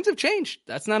 Right. Times have changed.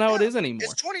 That's not how it is anymore.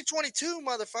 It's 2022,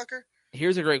 motherfucker.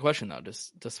 Here's a great question though.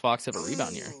 Does Fox have a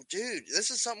rebound year? Dude,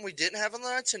 this is something we didn't have on the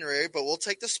itinerary, but we'll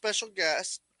take the special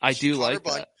guest. I do like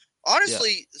that.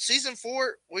 Honestly, season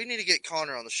 4, we need to get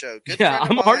Connor on the show.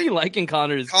 I'm already liking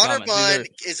Connor's. Connor Bunn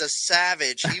is a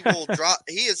savage. He will drop.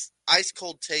 He is ice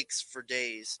cold takes for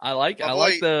days. I like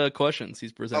the questions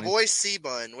he's presenting. My boy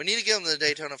C-Bun. We need to get him to the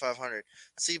Daytona 500.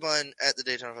 C-Bun at the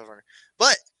Daytona 500.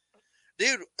 But,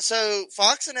 dude, so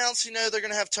Fox announced, they're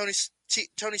going to have Tony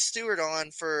Stewart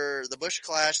on for the Busch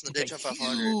Clash and the Daytona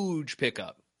 500. Huge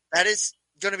pickup. That is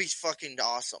going to be fucking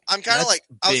awesome. I was kind of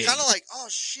like, oh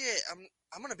shit,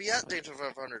 I'm going to be at Daytona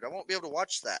 500. I won't be able to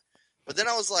watch that. But then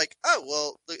I was like, oh,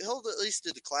 well, he'll at least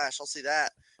do the Clash. I'll see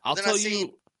that. I'll tell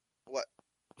you what.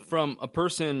 From a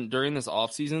person during this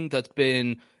offseason that's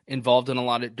been involved in a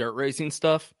lot of dirt racing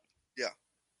stuff. Yeah.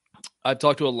 I've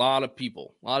talked to a lot of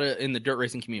people, in the dirt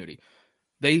racing community.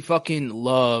 They fucking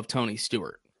love Tony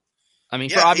Stewart. I mean,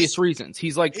 for obvious reasons.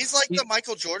 He's like the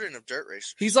Michael Jordan of dirt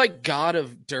racing. He's like God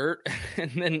of dirt,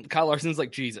 and then Kyle Larson's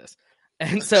like Jesus.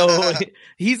 And so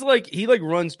he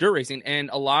runs dirt racing, and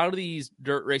a lot of these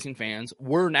dirt racing fans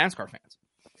were NASCAR fans.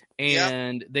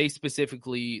 And they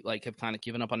specifically have kind of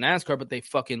given up on NASCAR, but they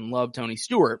fucking love Tony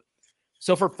Stewart.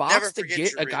 So for Fox to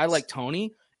get a guy like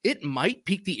Tony, it might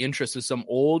pique the interest of some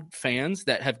old fans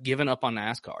that have given up on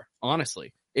NASCAR.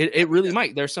 Honestly, it really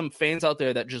might. There's some fans out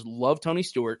there that just love Tony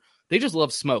Stewart. They just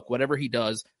love smoke. Whatever he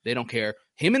does, they don't care.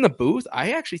 Him in the booth,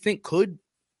 I actually think could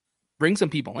bring some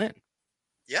people in.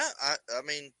 Yeah, I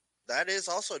mean, that is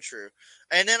also true.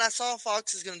 And then I saw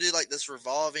Fox is going to do this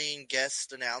revolving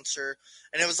guest announcer.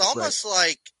 And it was almost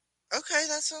like, okay,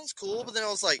 that sounds cool. But then I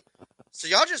was like, so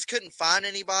y'all just couldn't find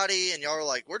anybody. And y'all were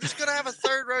like, we're just going to have a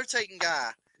third rotating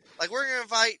guy. We're going to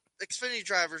invite Xfinity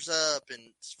drivers up and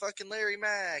fucking Larry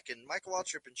Mack and Michael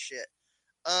Waltrip and shit.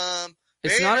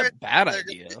 It's not a bad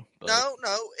idea. But...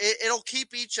 No. It'll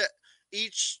keep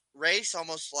each race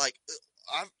almost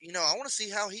I want to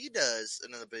see how he does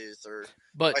in the booth.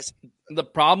 But the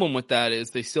problem with that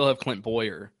is they still have Clint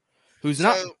Boyer, who's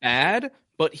not bad,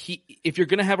 but if you're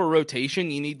going to have a rotation,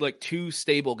 you need 2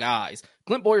 stable guys.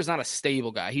 Clint Boyer's not a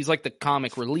stable guy. He's like the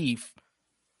comic relief.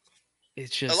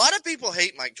 It's just... A lot of people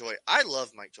hate Mike Joy. I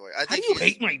love Mike Joy. How do you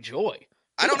hate Mike Joy?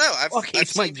 I don't know. I've seen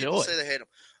Mike people Joy? say they hate him.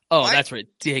 Oh, that's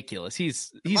ridiculous.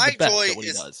 He's Mike the best Joy at what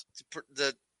he does.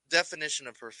 The definition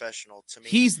of professional to me.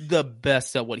 He's the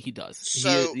best at what he does.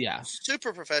 So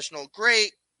super professional,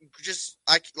 great. Just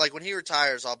when he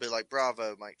retires, I'll be like,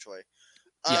 bravo, Mike Joy.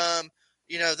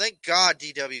 Thank God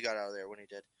DW got out of there when he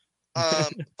did.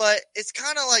 But it's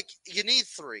kind of like you need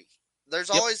 3. There's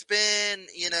always been,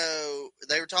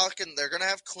 they were talking, they're going to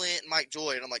have Clint and Mike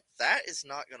Joy. And I'm like, that is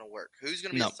not going to work. Who's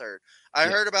going to be the third? I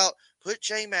heard about put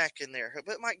J-Mac in there,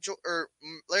 put Mike Joy or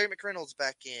Larry McReynolds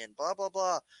back in, blah, blah,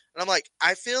 blah. And I'm like,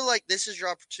 I feel like this is your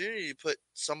opportunity to put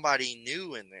somebody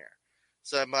new in there.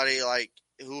 Somebody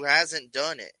who hasn't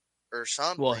done it or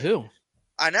something. Well, who?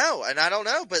 I know, and I don't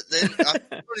know, but then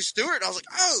Tony Stewart, and I was like,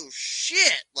 oh,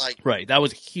 shit. Right, that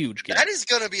was a huge gap. That is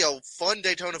going to be a fun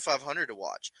Daytona 500 to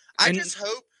watch. I just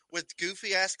hope with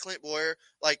goofy-ass Clint Boyer,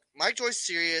 Mike Joy's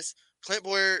serious, Clint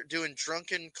Boyer doing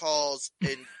drunken calls,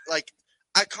 and,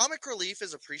 comic relief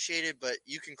is appreciated, but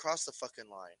you can cross the fucking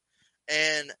line.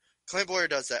 And Clint Bowyer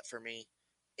does that for me.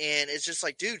 And it's just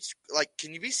like, dude, like,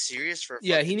 can you be serious for a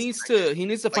Yeah, he needs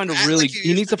to find a really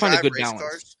he needs to find a good balance.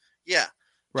 Cars. Yeah.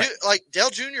 Right. Dude, like Dale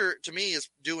Jr. to me is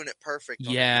doing it perfect.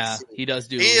 Yeah, he does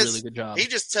do a really good job. He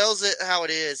just tells it how it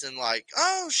is and like,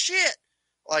 oh shit.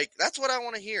 Like, that's what I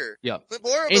want to hear. Yeah. Clint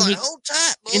Bowyer will be like, hold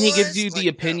tight, boys. And he gives you the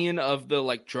opinion of the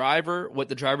like driver, what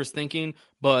the driver's thinking,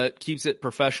 but keeps it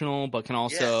professional, but can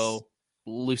also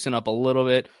loosen up a little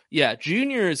bit. Yeah,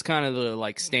 Junior is kind of the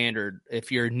like standard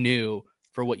if you're new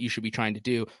for what you should be trying to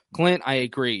do. Clint, I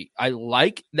agree. I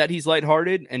like that he's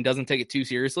lighthearted and doesn't take it too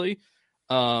seriously.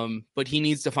 But he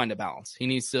needs to find a balance. He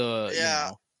needs to,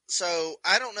 So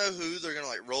I don't know who they're going to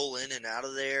like roll in and out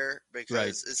of there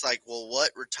because it's like, well,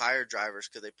 what retired drivers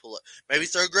could they pull up? Maybe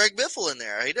throw Greg Biffle in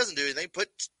there. He doesn't do anything. Put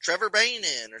Trevor Bayne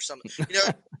in or something. You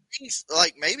know,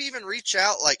 like maybe even reach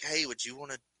out like, hey, would you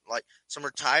want to like some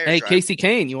retired drivers? Casey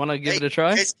Kane, you want to give it a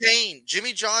try? Casey Kane,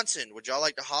 Jimmy Johnson, would y'all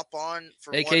like to hop on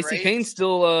for one Casey race? Kane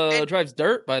still drives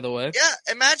dirt, by the way.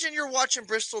 Yeah, imagine you're watching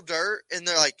Bristol Dirt and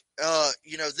they're like,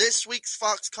 you know, this week's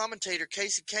Fox commentator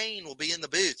Casey Kane will be in the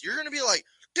booth. You're going to be like,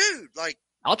 dude, like,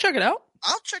 I'll check it out.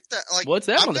 I'll check that. Like, what's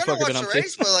that I'm motherfucker gonna been watch the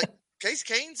race, but like,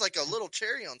 Casey Kane's like a little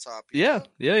cherry on top. Yeah.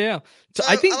 So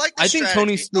I think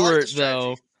Tony Stewart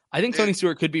though. I think Tony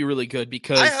Stewart could be really good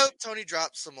because I hope Tony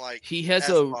drops some like he has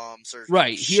F-bombs or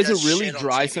he has a really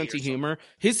dry sense of humor.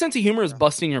 His sense of humor is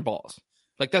busting your balls.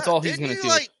 Like that's all he's gonna do.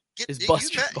 Like, is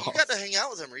bust your balls. You got to hang out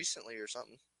with him recently or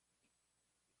something.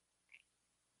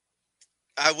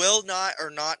 I will not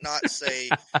say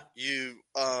you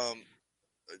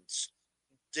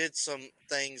did some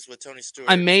things with Tony Stewart.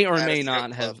 I may or may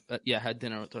not have had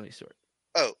dinner with Tony Stewart.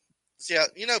 Oh, so yeah,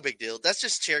 you know, big deal. That's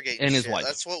just chairgate and his shit. wife.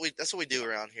 That's what we do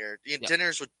around here.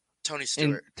 Dinners with Tony Stewart.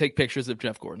 And take pictures of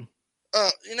Jeff Gordon.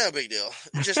 You know, big deal.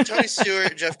 Just Tony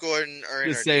Stewart, Jeff Gordon are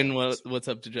just saying what's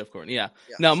up to Jeff Gordon. Yeah.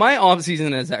 No, my off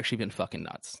season has actually been fucking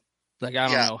nuts. Like I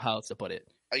don't know how else to put it.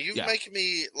 Are you making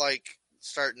me like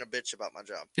starting a bitch about my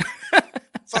job?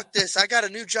 Fuck this. I got a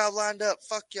new job lined up.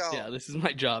 Fuck y'all. Yeah, this is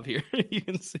my job here. You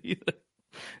can see that.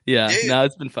 Yeah, dude,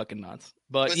 it's been fucking nuts.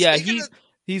 But yeah,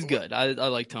 he's good. I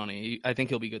like Tony. I think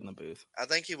he'll be good in the booth. I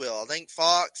think he will. I think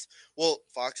Fox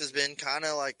has been kind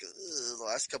of like the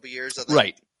last couple of years. I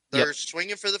think they're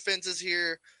swinging for the fences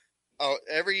here.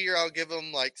 Every year I'll give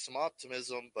them like some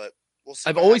optimism, but we'll see.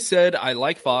 I've always said I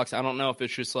like Fox. I don't know if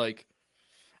it's just like,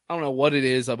 I don't know what it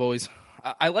is.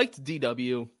 I liked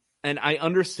DW. And I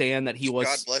understand that he was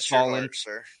God bless fallen. Your heart,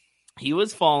 sir. He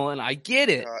was fallen. I get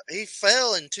it. He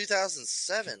fell in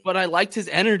 2007. But I liked his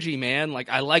energy, man. Like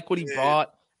I like what he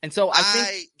brought. And so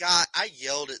I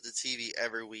yelled at the TV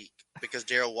every week because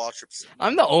Darryl Waltrip's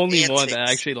I'm the only one that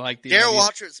actually liked Darryl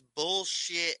Waltrip's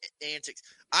bullshit antics.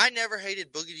 I never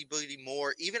hated Boogity Boogity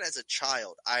more. Even as a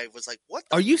child, I was like, "What?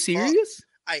 Are you serious?"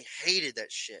 I hated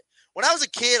that shit. When I was a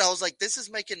kid, I was like, "This is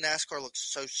making NASCAR look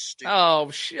so stupid." Oh,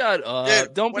 shut up!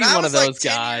 Dude, don't be one of those guys.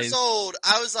 10 guys. years old,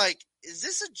 I was like, "Is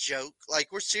this a joke?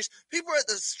 Like, we're serious?" People are at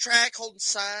this track holding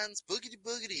signs, "Boogity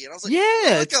Boogity," and I was like,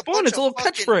 "Yeah, it's fun. It's a little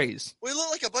catchphrase." We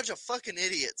look like a bunch of fucking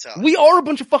idiots. We are a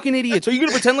bunch of fucking idiots. Are you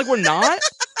gonna pretend like we're not?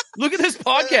 Look at this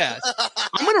podcast.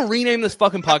 I'm gonna rename this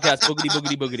fucking podcast "Boogity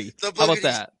Boogity Boogity." How about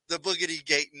that? The Boogity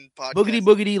Gating podcast. Boogity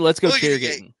Boogity. Let's go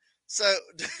chairgating. So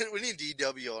we need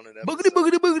DW on it. Boogity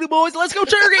boogity boogity boys, let's go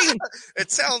chairgating.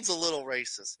 It sounds a little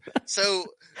racist. So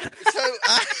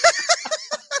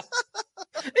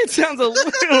it sounds a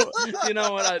little. You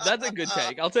know what? That's a good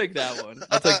take. I'll take that one.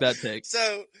 I'll take that take.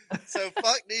 So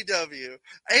fuck DW.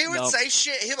 He would say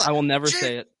shit. Like, I will never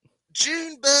say it.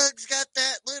 Junebug's got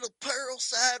that little pearl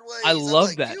sideways. I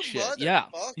love that shit. Yeah.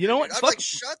 You know what? I'm like,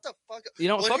 shut the fuck up. You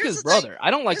know what? Fuck his brother.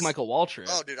 I don't like Michael Waltrip.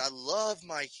 Oh, dude, I love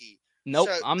Mikey. Nope,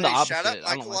 I'm the opposite. Shout out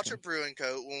Michael Waltrip Brewing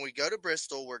Co. When we go to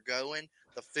Bristol, we're going.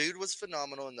 The food was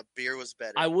phenomenal and the beer was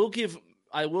better. I will give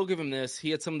him this.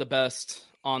 He had some of the best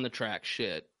on the track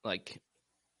shit. Like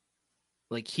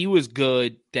he was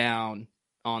good down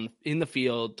in the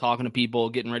field, talking to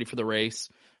people, getting ready for the race.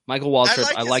 Michael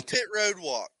Waltrip, I liked his pit road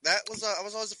walk. That was I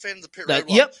was always a fan of the pit road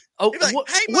walk. Yep. Oh, like,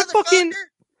 hey, what fucking?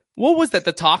 What was that?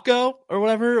 The taco or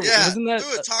whatever? Yeah, wasn't that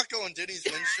threw a taco on Denny's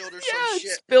windshield or some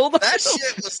shit. Spilled that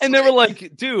shit was and they were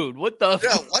like, dude, what the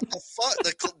yeah, what the fuck?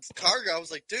 The car guy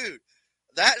was like, dude,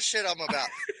 that shit I'm about.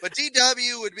 But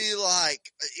DW would be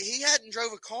like, he hadn't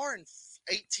drove a car in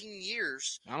 18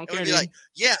 years. I don't care. Would be like,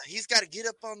 yeah, he's got to get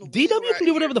up on the DW can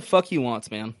do whatever the fuck he wants,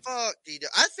 man. Fuck DW.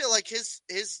 I feel like his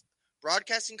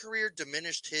broadcasting career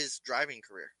diminished his driving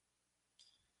career.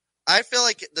 I feel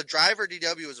like the driver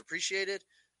DW was appreciated.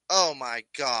 Oh my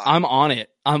god. I'm on it.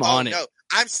 I'm on it. No.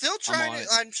 I'm still trying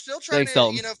Thanks, to,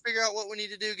 Dalton. figure out what we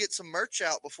need to do, get some merch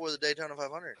out before the Daytona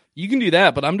 500. You can do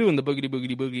that, but I'm doing the boogity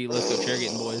boogity boogie. Let's go chair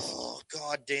getting, boys. Oh,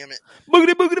 god damn it.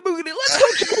 Boogity boogity boogity. Let's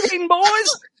go chair getting,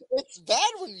 boys. It's bad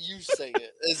when you say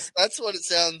it. That's what it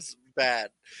sounds bad.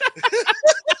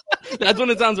 That's when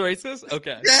it sounds racist?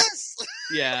 Okay. Yes.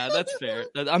 Yeah, that's fair.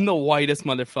 I'm the whitest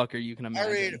motherfucker you can imagine.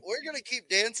 I mean, we're going to keep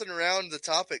dancing around the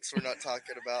topics we're not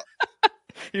talking about.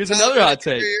 Here's another hot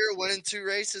take. Career, winning 2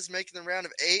 races, making the round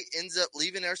of 8, ends up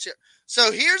leaving RCR. So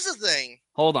here's the thing.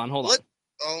 Hold on.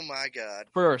 Oh my god.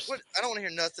 First. I don't want to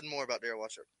hear nothing more about Darrell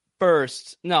Waltrip.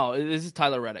 First, no, this is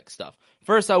Tyler Reddick stuff.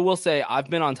 First, I will say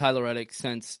I've been on Tyler Reddick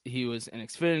since he was in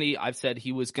Xfinity. I've said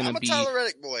he was going to be. I'm a Tyler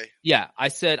Reddick boy. Yeah, I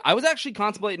said I was actually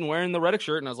contemplating wearing the Reddick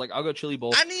shirt, and I was like, I'll go Chili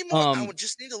Bowl. I need more. I would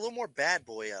just need a little more bad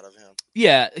boy out of him.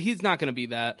 Yeah, he's not going to be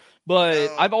that. But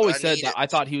I've always said that I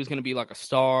thought he was going to be like a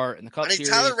star in the Cup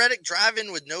Series. Tyler Reddick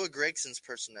driving with Noah Gregson's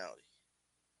personality.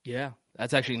 Yeah,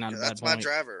 that's actually not a bad point. That's my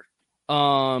driver.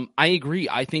 I agree.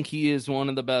 I think he is one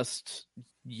of the best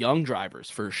young drivers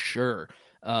for sure.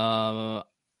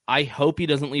 I hope he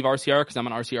doesn't leave RCR because I'm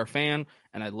an RCR fan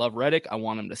and I love Reddick. I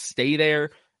want him to stay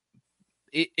there.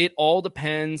 It all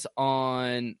depends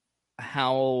on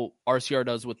how RCR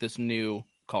does with this new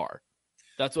car.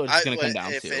 That's what it's going to come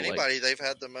down to. If anybody, they've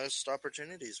had the most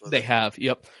opportunities with it. They have,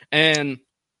 yep. And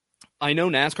I know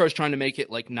NASCAR is trying to make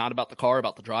it like not about the car,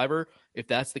 about the driver. If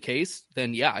that's the case,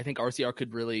 then yeah, I think RCR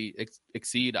could really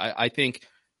exceed. I think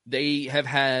they have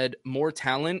had more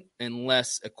talent and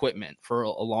less equipment for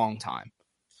a long time.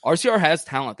 RCR has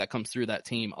talent that comes through that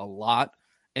team a lot,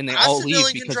 and they all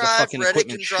leave because the fucking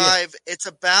equipment shit. It's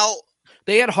about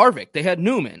they had Harvick, they had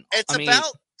Newman. To me,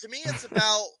 it's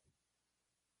about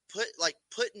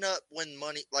putting up when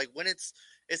money, like when it's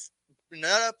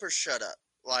nut up or shut up.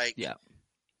 Like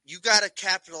you got to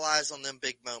capitalize on them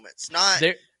big moments, not.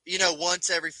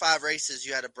 Once every 5 races,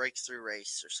 you had a breakthrough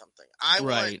race or something. I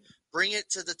want bring it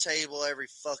to the table every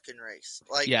fucking race.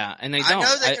 And they don't. I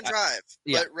know they can drive,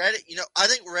 but Reddick, I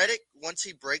think Reddick, once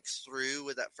he breaks through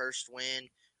with that first win,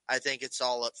 I think it's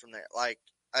all up from there. Like,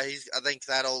 I think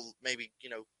that'll maybe,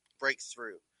 break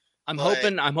through. I'm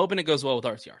hoping it goes well with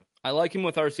RCR. I like him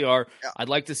with RCR. Yeah. I'd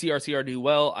like to see RCR do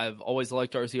well. I've always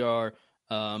liked RCR.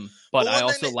 But I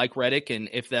also like Reddick, and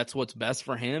if that's what's best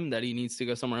for him, that he needs to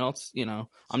go somewhere else,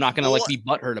 I'm not going to be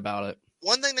butthurt about it.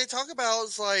 One thing they talk about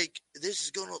is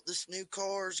this new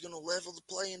car is going to level the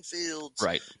playing fields.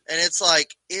 Right. And it's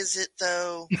like, is it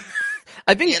though?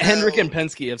 I think Hendrick and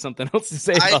Penske have something else to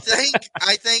say about that.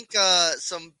 I think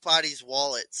somebody's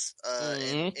wallets,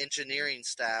 engineering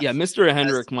staff. Yeah. Mr.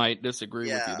 Hendrick might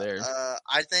disagree with you there.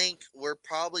 I think we're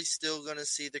probably still going to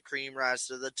see the cream rise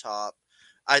to the top.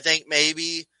 I think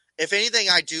maybe, if anything,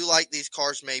 I do like these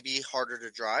cars maybe harder to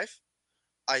drive.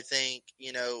 I think,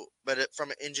 but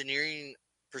from an engineering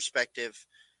perspective,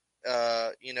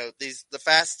 the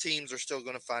fast teams are still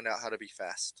going to find out how to be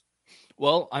fast.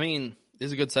 Well, I mean, this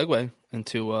is a good segue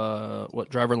into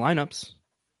driver lineups.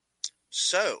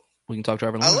 So we can talk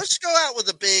driver lineups. Let's go out with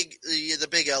the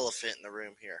big elephant in the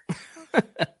room here.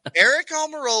 Eric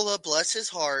Almirola, bless his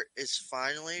heart, is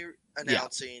finally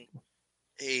announcing. Yeah.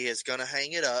 He is going to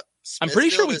hang it up. I'm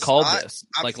pretty sure we called this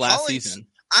last season.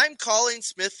 I'm calling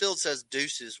Smithfield says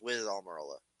deuces with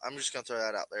Almirola. I'm just going to throw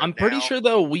that out there. I'm pretty sure,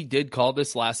 though, we did call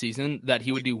this last season that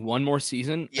he would do one more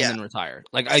season and then retire.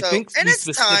 I think he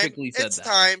specifically said that. It's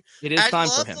time. It is time for him. I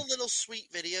love the little sweet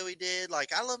video he did.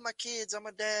 I love my kids. I'm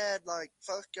a dad.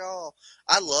 Fuck y'all.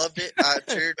 I loved it. I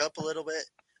teared up a little bit.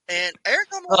 And Eric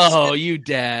Almirola. You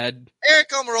dad. Eric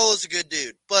Almirola is a good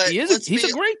dude. But he's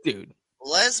a great dude.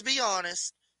 Let's be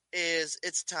honest,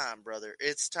 it's time, brother.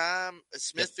 It's time.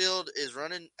 Smithfield is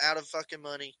running out of fucking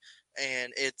money,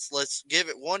 and let's give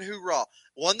it one hoorah.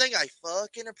 One thing I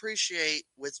fucking appreciate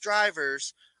with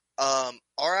drivers,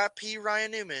 RIP Ryan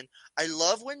Newman, I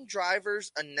love when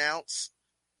drivers announce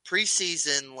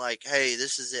preseason, hey,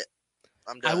 this is it.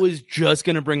 I'm done. I was just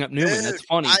going to bring up Newman. Dude, that's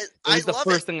funny. It was the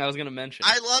first thing I was going to mention.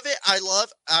 I love it.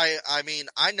 I mean,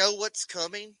 I know what's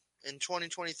coming. In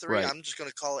 2023, right. I'm just going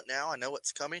to call it now. I know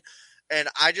what's coming. And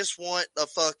I just want a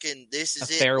fucking, this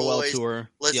is it, farewell boys. Tour.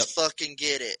 Let's fucking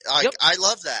get it. I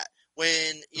love that.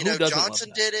 When,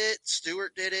 Johnson did it,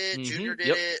 Stewart did it, Junior did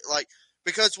it.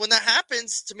 Because when that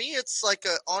happens, to me, it's like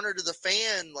an honor to the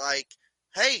fan.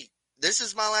 Hey, this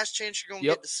is my last chance you're going to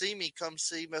get to see me. Come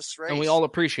see us race. And we all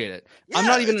appreciate it. Yeah, I'm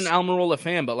not even an Almirola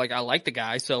fan, but I like the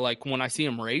guy. So when I see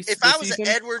him race, if I was an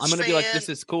Edwards I'm going to be like, this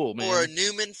is cool, man. Or a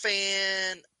Newman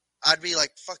fan, I'd be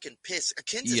fucking pissed. A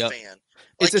Kenseth fan.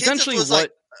 It's essentially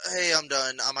what. Hey, I'm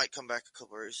done. I might come back a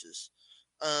couple races.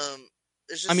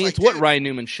 It's just I mean, like, it's what dude, Ryan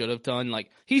Newman should have done.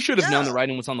 Like, he should have known the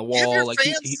writing was on the give wall. your Like,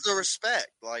 fans the respect.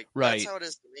 Like, right. that's how it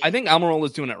is to me. I think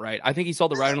Almirola's doing it right. I think he saw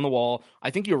the writing on the wall.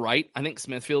 I think you're right. I think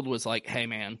Smithfield was like, hey,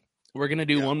 man, we're going to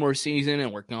do one more season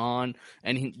and we're gone.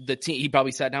 And he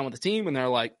probably sat down with the team and they're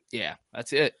like, yeah,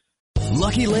 that's it.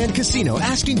 Lucky Land Casino,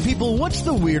 asking people, what's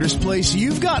the weirdest place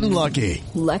you've gotten lucky?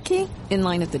 Lucky? In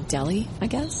line at the deli, I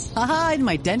guess? Aha, in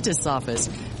my dentist's office.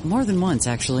 More than once,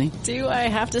 actually. Do I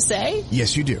have to say?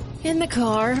 Yes, you do. In the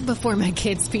car before my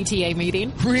kids' PTA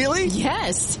meeting. Really?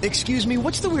 Yes. Excuse me,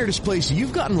 what's the weirdest place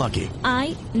you've gotten lucky?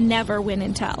 I never win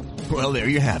and tell. Well, there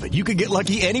you have it. You can get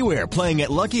lucky anywhere, playing at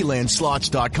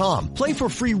LuckyLandSlots.com. Play for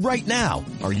free right now.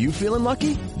 Are you feeling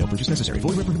lucky? No purchase necessary.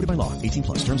 Void where prohibited by law. 18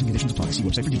 plus. Terms and conditions apply. See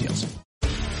website for details.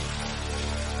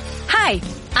 Hi,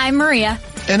 I'm Maria.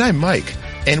 And I'm Mike.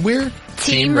 And we're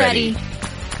Team Ready.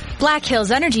 Black Hills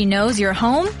Energy knows your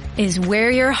home is where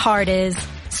your heart is,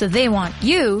 so they want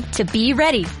you to be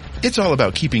ready. It's all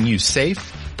about keeping you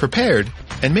safe, prepared,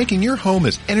 and making your home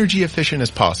as energy efficient as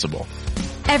possible.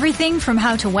 Everything from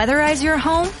how to weatherize your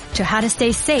home to how to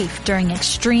stay safe during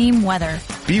extreme weather.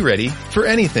 Be ready for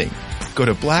anything. Go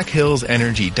to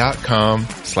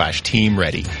blackhillsenergy.com/team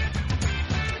ready.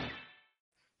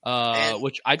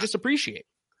 Which I just appreciate.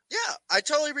 Yeah, I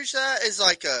totally appreciate that. It's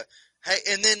like hey,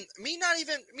 and then me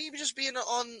just being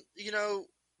on,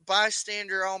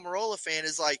 bystander Almirola fan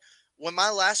is like, when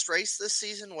my last race this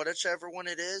season, whichever one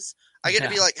it is, I get to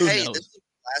be like, hey, this is the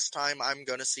last time I'm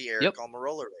going to see Eric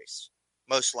Almirola race.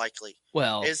 Most likely.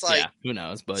 Well, it's like, who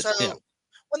knows? But so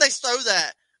when they throw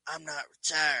that, I'm not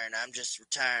retiring, I'm just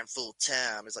retiring full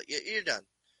time. It's like, you're done.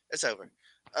 It's over.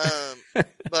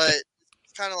 But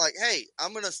it's kind of like, hey,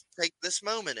 I'm going to take this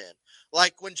moment in.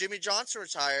 Like when Jimmy Johnson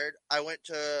retired, I went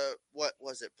to,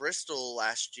 Bristol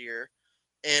last year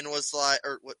and was like,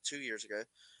 2 years ago.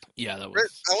 Yeah, that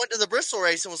was. I went to the Bristol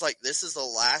race and was like, this is the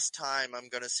last time I'm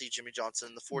going to see Jimmy Johnson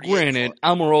in the 48. Granted,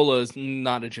 Almirola is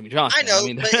not a Jimmy Johnson. I know,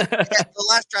 but the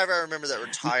last driver I remember that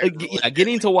retired.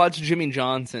 Getting to watch Jimmy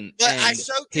Johnson but and I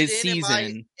soaked his it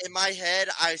season. In my head,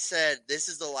 I said, this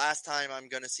is the last time I'm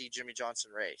going to see Jimmy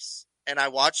Johnson race. And I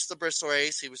watched the Bristol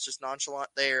race. He was just nonchalant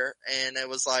there. And it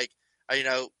was like,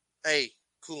 hey,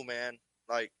 cool, man.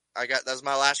 Like, that was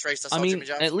my last race. I saw Jimmy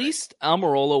Johnson. At least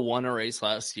Almirola won a race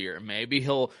last year. Maybe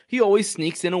he always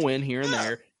sneaks in a win here and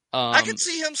there. I could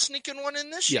see him sneaking one in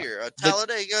this year.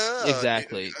 Talladega.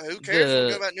 Exactly. Who cares? We'll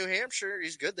go about New Hampshire.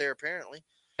 He's good there, apparently.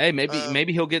 Hey,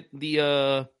 maybe he'll get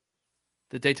the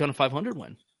Daytona 500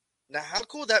 win. Now, how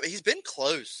cool that? He's been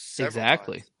close.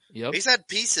 Exactly. Times. Yep. He's had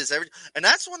pieces and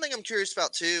that's one thing I'm curious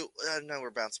about too. I know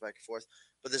we're bouncing back and forth.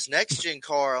 But this next gen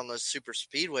car on those super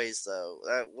speedways, though,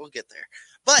 we'll get there.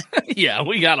 But yeah,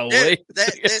 we gotta wait.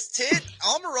 This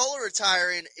Almirola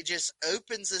retiring, it just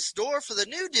opens this door for the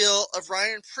new deal of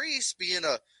Ryan Preece being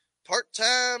a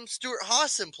part-time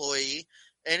Stewart-Haas employee,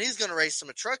 and he's going to race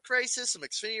some truck races, some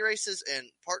Xfinity races,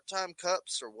 and part-time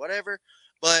cups or whatever.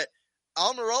 But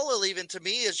Almirola leaving to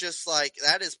me is just like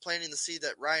that is planting the seed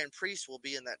that Ryan Preece will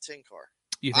be in that 10 car.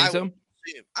 You think so?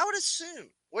 I would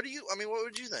assume. What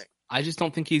would you think? I just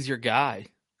don't think he's your guy.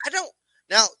 I don't.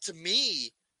 Now, to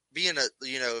me, being us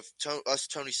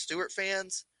Tony Stewart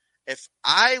fans, if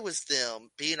I was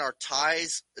them, being our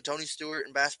ties, Tony Stewart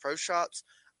and Bass Pro Shops,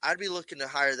 I'd be looking to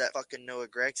hire that fucking Noah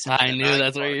Gragson. I knew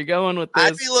that's where you're going with this.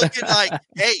 I'd be looking like,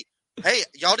 hey,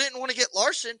 y'all didn't want to get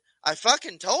Larson. I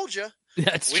fucking told you.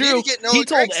 That's we true. Need to get Noah he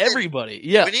told Gragson. Everybody.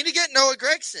 Yeah. We need to get Noah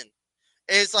Gragson.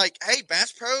 It's like, hey,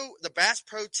 the Bass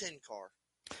Pro 10 car.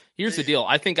 Here's the deal.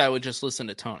 I think I would just listen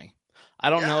to Tony. I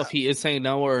don't know if he is saying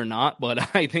no or not,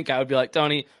 but I think I would be like,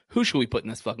 Tony, who should we put in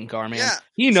this fucking car, man? Yeah.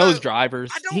 He knows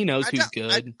drivers. He knows who's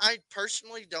good. I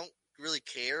personally don't really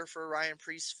care for Ryan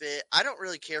Preece fit. I don't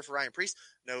really care for Ryan Preece.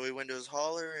 No, we went to his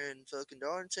hauler in fucking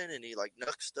Darlington, and he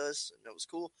nuxed us, and it was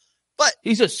cool. But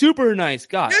he's a super nice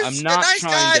guy. I'm not a nice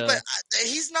trying guy, to. But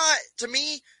he's not. To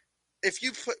me, if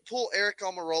you pull Eric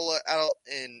Almirola out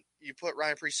and you put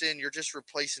Ryan Preece in, you're just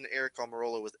replacing Eric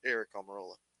Almirola with Eric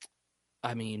Almirola.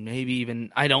 I mean, maybe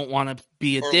even I don't want to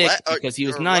be a dick because he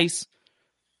was nice.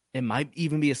 It might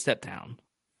even be a step down.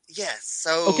 Yes.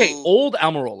 So okay, old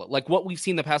Almirola, like what we've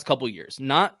seen the past couple of years,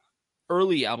 not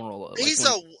early Almirola. He's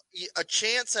a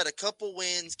chance at a couple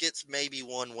wins, gets maybe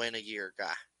one win a year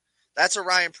guy. That's what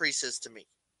Ryan Preece is to me.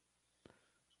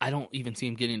 I don't even see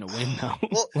him getting a win though.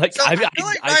 Well, like so I feel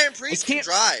like Ryan Preece can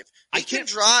drive. He can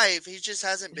drive. He just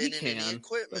hasn't been in any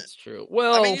equipment. That's true.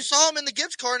 Well, I mean, you saw him in the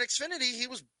Gibbs car in Xfinity. He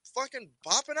was fucking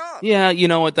popping off. Yeah, you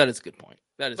know what? That is a good point.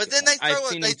 That is but good then point. they I've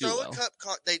seen him do throw well. a cup.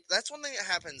 That's one thing that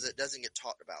happens that doesn't get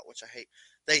talked about, which I hate.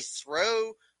 They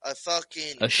throw a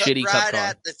fucking shitty cup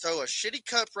car. They throw a shitty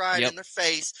cup ride in their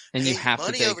face, and you have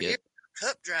money to take over here,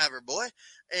 cup driver boy.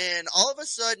 And all of a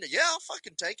sudden, yeah, I'll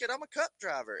fucking take it. I'm a cup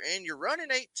driver, and you're running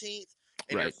 18th,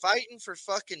 and you're fighting for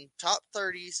fucking top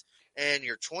 30s, and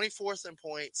you're 24th in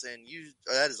points, and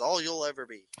that is all you'll ever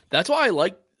be. That's why I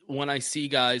like when I see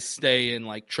guys stay in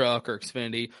like truck or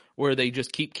Xfinity where they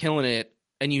just keep killing it,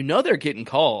 and they're getting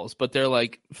calls, but they're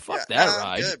like, fuck that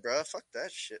ride. I'm good, bro. Fuck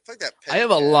that shit. Fuck that. I have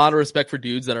a lot of respect for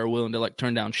dudes that are willing to like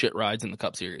turn down shit rides in the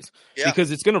Cup Series because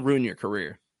it's going to ruin your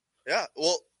career. Yeah.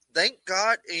 Well, thank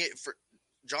God for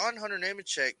John Hunter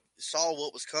Nemechek saw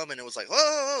what was coming and was like,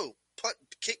 whoa, punt,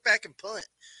 kick back and punt.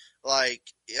 Like,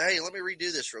 hey, let me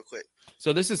redo this real quick.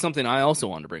 So this is something I also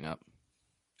wanted to bring up.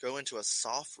 Go into a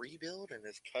soft rebuild and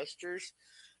his Custer's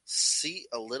seat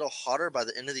a little hotter by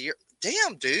the end of the year.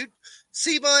 Damn, dude.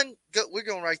 C-Bun, we're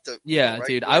going right the... Yeah,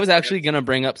 dude. I was actually going to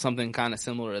bring up something kind of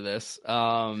similar to this.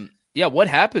 What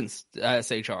happens to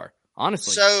SHR?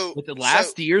 Honestly. So, with the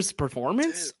last year's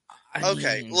performance?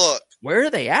 Dude, look. Where are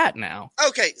they at now?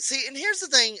 Okay, see, and here's the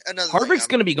thing. Harvick's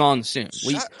going to be gone soon.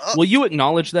 Will you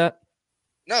acknowledge that?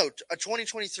 No,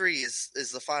 2023 is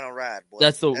the final ride. Boy.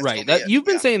 That's right. You've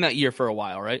been saying that year for a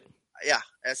while, right? Yeah,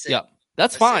 that's it. Yeah,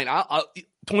 that's fine.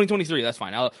 2023, that's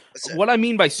fine. What I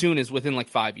mean by soon is within like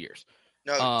 5 years.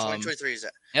 No, 2023 is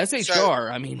that.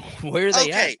 SHR, I mean, where are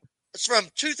they at? It's from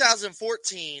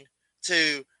 2014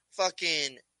 to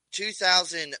fucking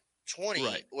 2020,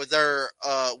 where they're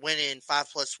winning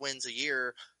 5+ wins a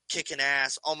year, kicking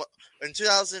ass. Almost in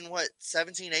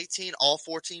 2017, 18, all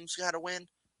 4 teams got to win.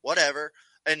 Whatever.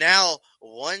 And now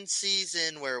one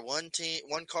season where one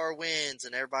car wins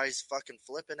and everybody's fucking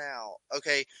flipping out.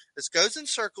 Okay, this goes in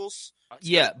circles.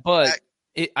 But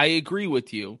I agree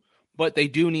with you. But they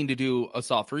do need to do a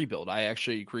soft rebuild. I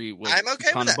actually agree with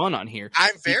Bun on here.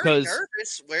 I'm very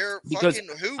nervous who's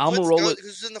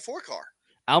in the 4 car.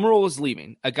 Almirola is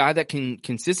leaving, a guy that can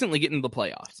consistently get into the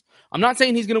playoffs. I'm not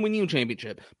saying he's going to win you a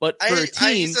championship, but for a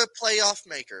team, he's a playoff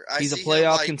maker. He's a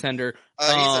playoff contender. He's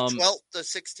a 12th to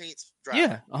 16th driver.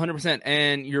 Yeah, 100%.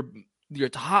 And your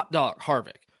top dog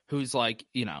Harvick, who's like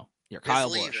your Kyle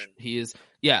Busch. He is.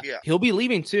 Yeah, he'll be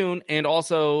leaving soon. And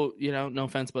also, no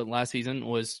offense, but last season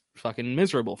was fucking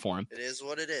miserable for him. It is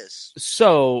what it is.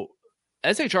 So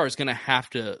SHR is going to have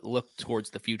to look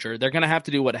towards the future. They're going to have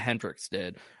to do what Hendricks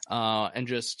did and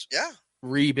just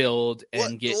rebuild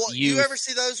and get youth. You ever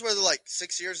see those where they're like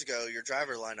 6 years ago, your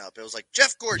driver lineup, it was like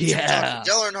Jeff Gordon, Dale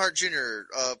Earnhardt Jr.,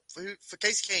 for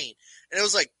Casey Kane. And it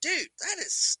was like, dude, that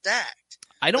is stacked.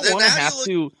 I don't want to have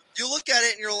to. You look at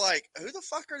it and you're like, who the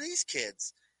fuck are these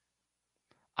kids?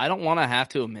 I don't want to have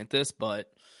to admit this, but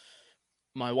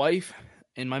my wife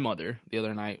and my mother the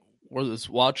other night was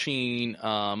watching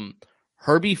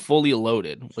Herbie Fully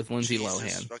Loaded with Lindsay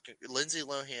Lohan. Lindsay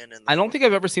Lohan. I don't think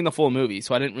I've ever seen the full movie,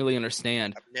 so I didn't really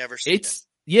understand. I've never seen it.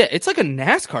 Yeah, it's like a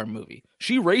NASCAR movie.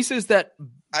 She races that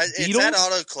Beetle. It's at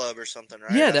Auto Club or something,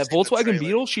 right? Yeah, that Volkswagen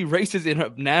Beetle. She races in a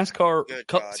NASCAR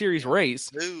Cup Series race.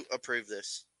 Who approved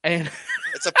this? And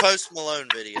it's a Post Malone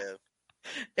video.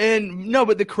 And no,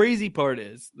 but the crazy part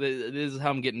is, this is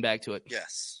how I'm getting back to it.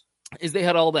 Yes. Is they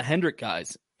had all the Hendrick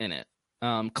guys in it.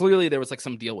 Clearly there was like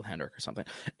some deal with Hendrick or something.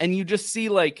 And you just see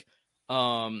like,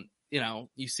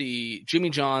 you see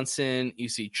Jimmy Johnson, you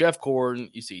see Jeff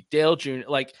Gordon, you see Dale Jr.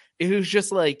 Like, it was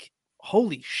just like,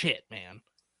 holy shit, man.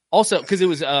 Also, because it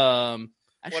was, what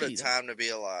a time to be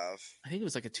alive. I think it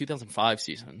was like a 2005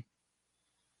 season.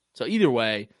 So either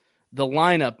way, the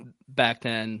lineup back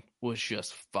then was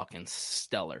just fucking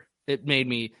stellar. It made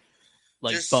me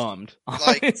bummed,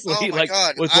 honestly, oh my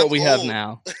God, with what we have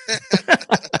now.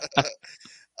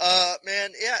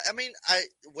 Man, yeah, I mean,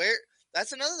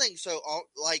 that's another thing. So,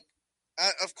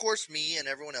 of course, me and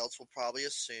everyone else will probably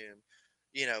assume,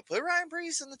 put Ryan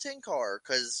Preece in the 10 car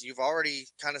because you've already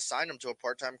kind of signed him to a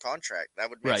part-time contract. That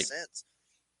would make sense.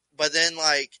 But then,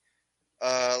 like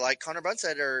Connor Bunn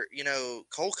said, or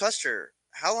Cole Custer,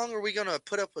 how long are we going to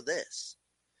put up with this?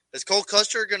 Is Cole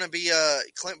Custer going to be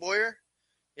Clint Boyer?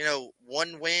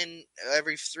 One win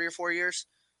every 3 or 4 years?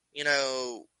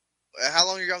 How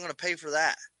long are y'all going to pay for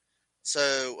that?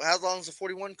 So how long is the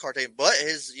 41 car taking? But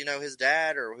his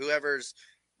dad or whoever's,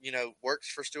 works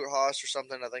for Stuart Haas or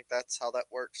something. I think that's how that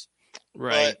works.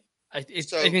 Right. But, I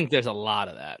think there's a lot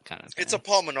of that kind of thing. It's a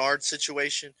Paul Menard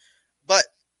situation. But,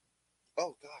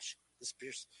 oh gosh, this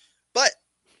beer's. But,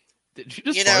 did you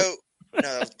just fart? No,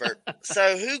 that was Bert.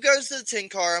 So who goes to the 10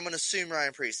 car? I'm going to assume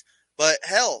Ryan Preece. But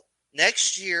hell,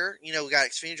 next year, we got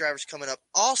Xfinity drivers coming up.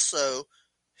 Also,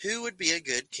 who would be a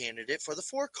good candidate for the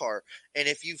 4-car. And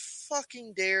if you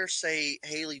fucking dare say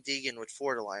Hailie Deegan with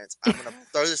Ford Alliance, I'm going to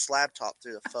throw this laptop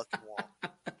through the fucking wall.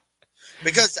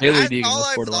 Because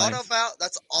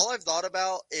that's all I've thought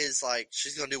about is like,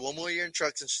 she's going to do one more year in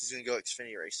trucks and she's going to go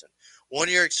Xfinity racing. 1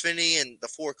 year Xfinity and the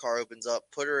 4-car opens up.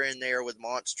 Put her in there with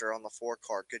Monster on the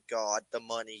 4-car. Good God, the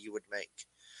money you would make.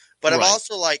 But I'm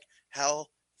also like, how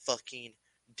fucking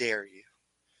dare you?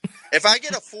 If I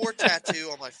get a 4 tattoo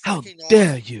on my fucking arm. How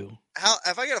dare you?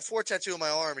 If I get a 4 tattoo on my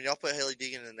arm and y'all put Hailie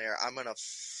Deegan in there, I'm going to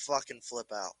fucking flip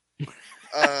out.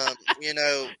 You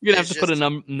know, you're gonna have to put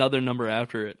another number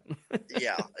after it.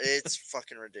 Yeah, it's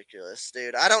fucking ridiculous,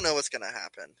 dude. I don't know what's gonna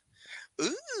happen.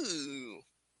 Ooh,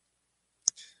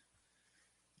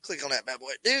 click on that bad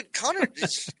boy, dude. Connor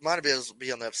might be able to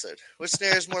be on the episode. Which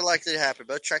scenario is more likely to happen?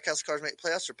 Both Trackhouse cars make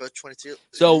playoffs, or both 22?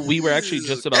 So we were actually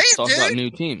just about to talk about new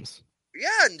teams.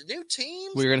 Yeah, new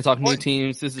teams. We were gonna talk new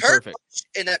teams. This is perfect.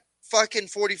 And that fucking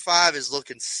 45 is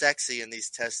looking sexy in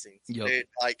these testings, dude.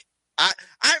 Like I'm.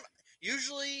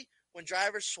 Usually, when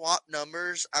drivers swap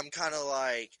numbers, I'm kind of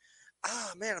like,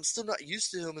 man, I'm still not used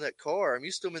to him in that car. I'm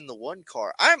used to him in the 1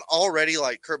 car. I'm already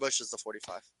like, Kurt Busch is the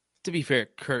 45. To be fair,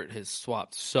 Kurt has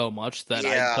swapped so much that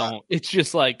I don't. It's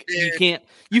just like, dude, you can't.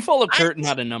 You follow Kurt,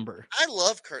 not a number. I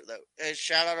love Kurt, though. And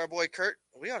shout out our boy Kurt.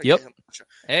 We ought to get him.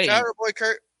 Hey. Shout out our boy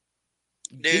Kurt.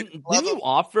 Dude, didn't you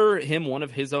offer him one of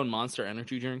his own Monster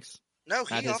Energy drinks? No,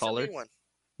 he offered me one.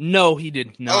 No, he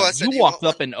did not. You walked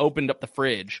up and opened up the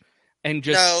fridge. And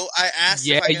just no, I asked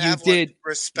if I could have one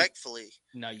respectfully.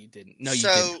 No, you didn't. No, you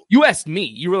didn't. You asked me.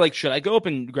 You were like, should I go up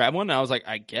and grab one? And I was like,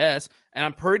 I guess. And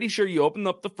I'm pretty sure you opened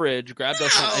up the fridge, grabbed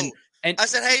us one, and I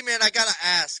said, hey, man, I got to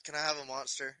ask. Can I have a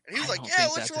Monster? And he was like, yeah,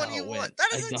 which one you want?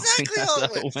 That is exactly how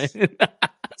it went.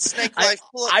 Snake Life,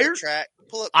 pull up the track.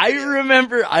 Pull up the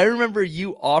video. I remember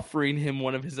you offering him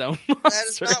one of his own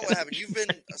Monsters. That is not what happened. You've been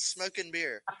smoking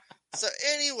beer. So,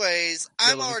 anyways,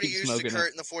 I'm already used to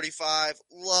Kurt in the 45.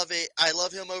 Love it. I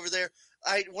love him over there.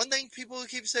 One thing people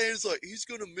keep saying is like, he's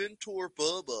going to mentor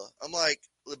Bubba. I'm like,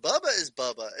 Bubba is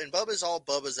Bubba, and Bubba is all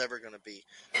Bubba's ever going to be.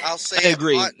 I'll say. I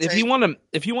agree. If you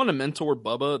want to mentor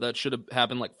Bubba, that should have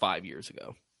happened like 5 years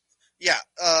ago. Yeah,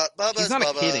 Bubba's he's not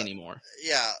Bubba. a kid anymore.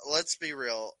 Yeah, let's be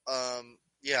real.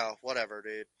 Yeah, whatever,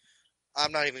 dude.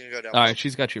 I'm not even gonna go down. All right,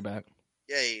 she's got your back.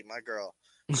 Yay, my girl.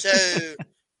 So.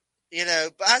 You know,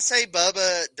 but I say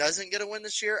Bubba doesn't get a win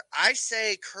this year. I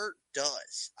say Kurt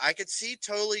does. I could see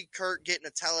totally Kurt getting a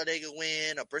Talladega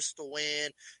win, a Bristol win.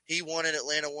 He won an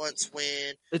Atlanta once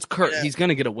win. It's Kurt. You know, he's going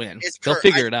to get a win. They'll Kurt.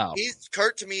 figure it out.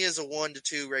 Kurt to me is a 1 to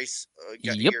 2 race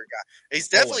year guy. He's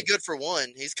definitely good for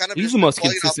one. He's kind of the most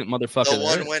consistent motherfucker. The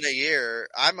one win a year.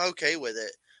 I'm okay with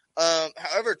it.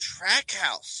 However,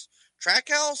 Trackhouse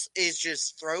is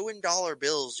just throwing dollar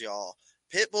bills, y'all.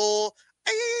 Pitbull.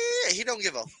 He don't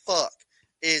give a fuck.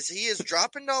 He is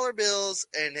dropping dollar bills,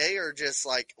 and they are just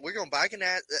like, we're going to buy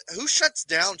Ganassi. Who shuts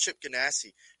down Chip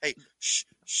Ganassi? Hey, shh,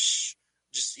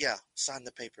 just, sign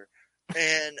the paper.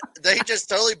 And they just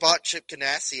totally bought Chip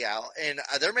Ganassi out, and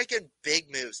they're making big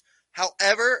moves.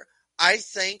 However, I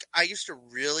think I used to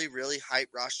really, really hype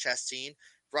Ross Chastain.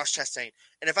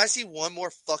 And if I see one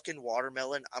more fucking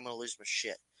watermelon, I'm going to lose my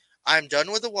shit. I'm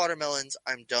done with the watermelons.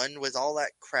 I'm done with all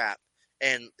that crap.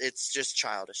 And it's just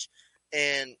childish.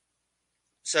 And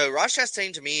so Ross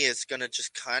Chastain to me is going to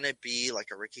just kind of be like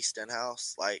a Ricky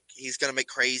Stenhouse. Like, he's going to make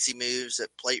crazy moves at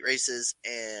plate races,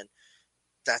 and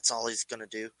that's all he's going to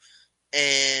do.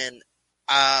 And,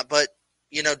 but,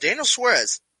 you know, Daniel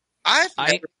Suarez, I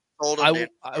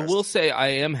will say I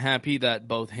am happy that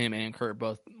both him and Kurt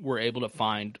both were able to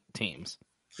find teams.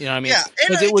 You know what I mean? Yeah,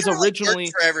 because it was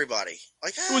originally for everybody.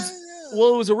 Like, it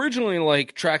was originally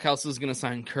like Trackhouse was going to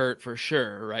sign Kurt for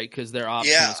sure, right? Because their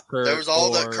option is Kurt. There was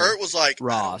all that. Kurt was like,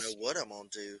 Ross. I don't know what I'm going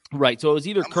to do. Right. So it was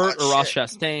either Kurt or Ross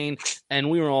Chastain, and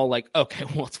we were all like, okay,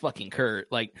 well, it's fucking Kurt.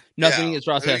 Like, nothing against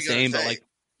Ross Chastain, but like,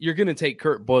 you're going to take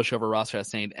Kurt Busch over Ross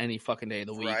Chastain any fucking day of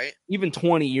the week. Right. Even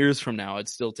 20 years from now, I'd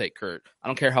still take Kurt. I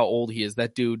don't care how old he is.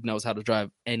 That dude knows how to drive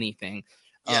anything.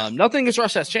 Yeah. Nothing against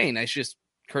Ross Chastain. It's just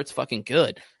Kurt's fucking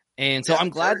good. And so I'm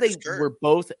glad they were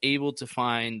both able to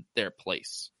find their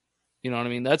place. You know what I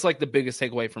mean? That's like the biggest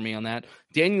takeaway for me on that.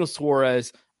 Daniel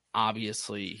Suarez,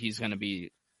 obviously, he's going to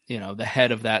be, you know, the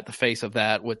head of that, the face of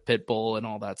that with Pitbull and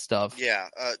all that stuff. Yeah.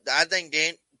 I think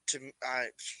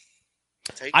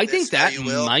I think that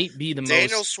might be the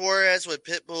Daniel Suarez with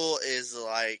Pitbull is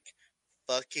like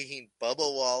fucking Bubba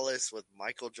Wallace with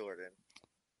Michael Jordan.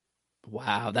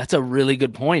 Wow, that's a really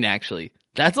good point, actually.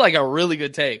 That's like a really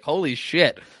good take. Holy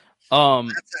shit. Call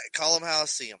him how I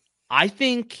see him. I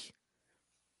think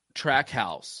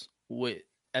Trackhouse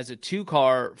as a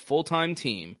 2-car full-time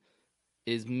team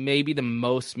is maybe the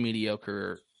most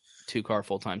mediocre 2-car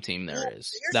full-time team there is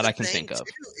that I can think of.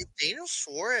 Too, Daniel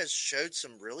Suarez showed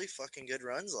some really fucking good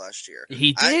runs last year.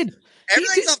 He did.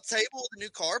 Everything's off the table with the new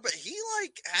car, but he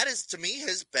had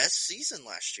his best season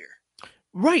last year.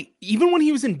 Right. Even when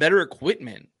he was in better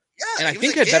equipment. Yeah. And I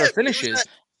think had better finishes.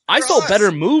 I saw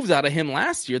better moves out of him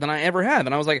last year than I ever have.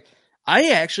 And I was like,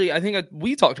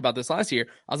 we talked about this last year.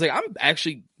 I was like, I'm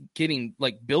actually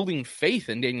building faith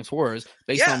in Daniel Suarez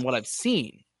based on what I've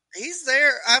seen. He's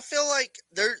there. I feel like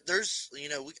there's we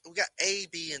got A,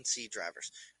 B, and C drivers,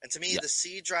 and to me, the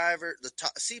C driver, the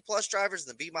top C+ drivers,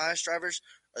 and the B- drivers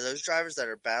are those drivers that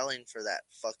are battling for that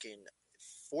fucking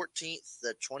 14th,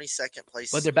 the 22nd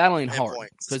place. But they're battling hard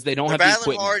because they don't have the equipment.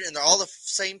 They're battling hard, and they're all the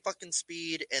same fucking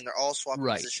speed, and they're all swapping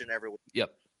position every week. Yep.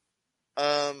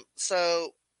 So,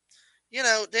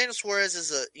 Daniel Suarez is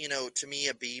to me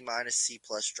a B- C+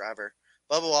 driver.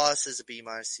 Bubba Wallace is a B-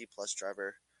 C+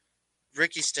 driver.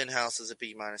 Ricky Stenhouse is a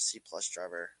B- C+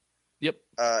 driver. Yep.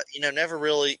 Never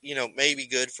really, maybe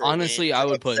good for honestly, I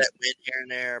would put that win here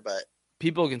and there, but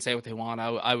people can say what they want.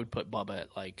 I would put Bubba at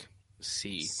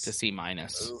C to C-.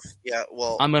 Oof. Yeah,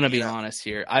 well, I'm gonna be honest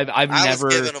here. I've never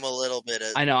was giving him a little bit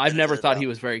of. I know I've never thought he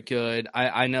was very good.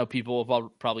 I know people will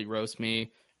probably roast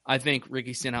me. I think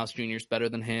Ricky Stenhouse Jr. is better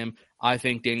than him. I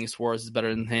think Daniel Suarez is better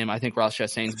than him. I think Ross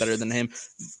Chastain is better than him.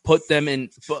 Put them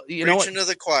in, know what? Preaching to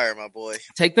the choir, my boy.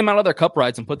 Take them out of their cup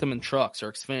rides and put them in trucks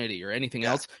or Xfinity or anything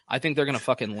else. I think they're going to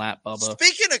fucking lap Bubba.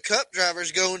 Speaking of cup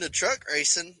drivers going to truck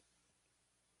racing,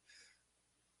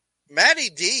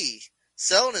 Matty D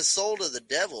selling his soul to the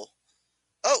devil.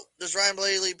 Oh, does Ryan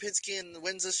Blaney lead Penske in the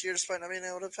wins this year despite not being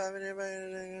able to find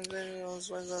anybody else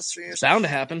wins last 3 years? It's bound to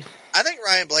happen. I think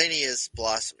Ryan Blaney is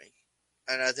blossoming,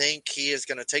 and I think he is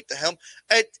going to take the helm.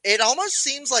 It almost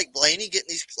seems like Blaney getting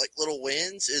these little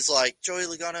wins is like Joey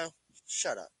Logano.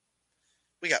 Shut up.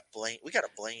 We got a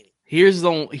Blaney.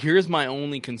 Here's my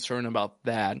only concern about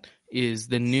that is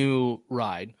the new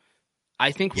ride.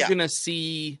 I think we're going to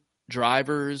see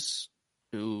drivers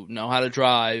who know how to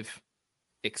drive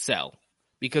excel.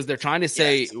 Because they're trying to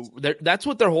say that's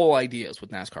what their whole idea is with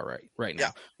NASCAR right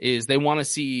now is they want to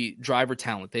see driver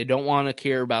talent. They don't want to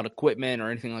care about equipment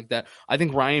or anything like that. I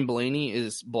think Ryan Blaney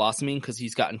is blossoming because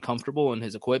he's gotten comfortable in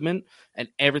his equipment and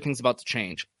everything's about to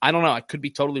change. I don't know. I could be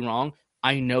totally wrong.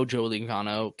 I know Joey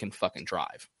Logano can fucking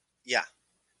drive. Yeah.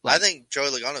 I think Joey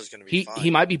Logano is going to be fine. He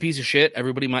might be a piece of shit.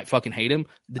 Everybody might fucking hate him.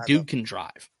 The dude can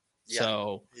drive. Yeah,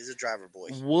 so he's a driver boy.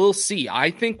 We'll see.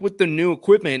 I think with the new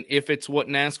equipment, if it's what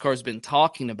NASCAR's been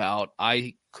talking about,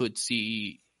 I could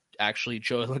see actually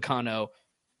Joey Logano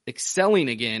excelling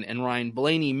again and Ryan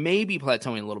Blaney maybe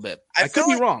plateauing a little bit. I could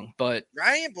be wrong, but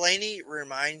Ryan Blaney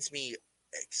reminds me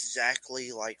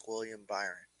exactly like William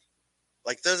Byron.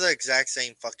 Like they're the exact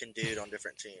same fucking dude on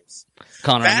different teams.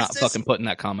 Connor, I'm not fucking putting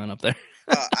that comment up there.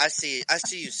 I see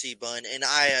you, C-Bun, and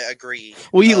I agree.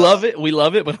 We love it,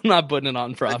 but I'm not putting it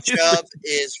on for obvious. The chub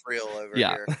is real over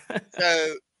here.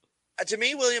 So, to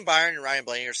me, William Byron and Ryan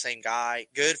Blaney are the same guy.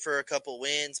 Good for a couple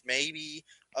wins, maybe.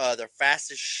 They're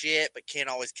fast as shit, but can't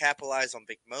always capitalize on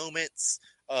big moments.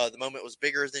 The moment was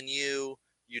bigger than you.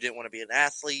 You didn't want to be an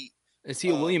athlete. Is he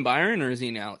a William Byron or is he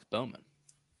an Alex Bowman?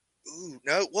 Ooh,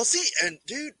 no. Well, see, and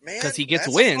dude, man. Because he gets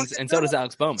wins, and so does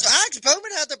Alex Bowman. So Alex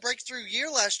Bowman had the breakthrough year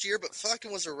last year, but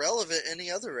fucking was irrelevant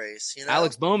any other race,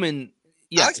 Alex Bowman,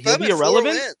 he'll be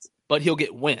irrelevant, but he'll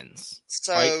get wins.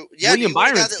 So, right? yeah, William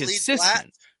Byron's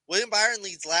consistent. William Byron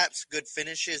leads laps, good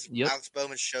finishes. Yep. Alex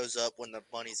Bowman shows up when the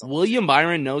money's on. William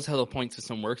Byron knows how the point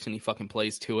system works, and he fucking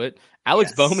plays to it.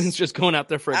 Alex Bowman's just going out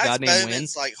there for a goddamn win.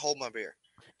 Bowman's like, hold my beer.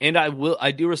 And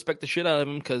I do respect the shit out of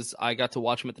him because I got to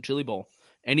watch him at the Chili Bowl.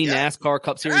 Any NASCAR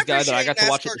Cup Series guy that I got to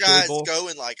watch at the Chili Bowl.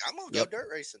 Going like, I'm going to go dirt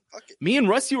racing. Fuck it. Me and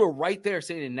Rusty were right there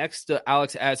sitting next to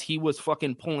Alex as he was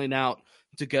fucking pulling out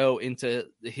to go into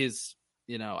his,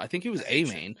 I think he was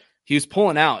A-main. He was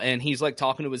pulling out and he's like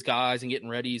talking to his guys and getting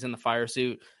ready. He's in the fire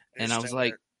suit. And I was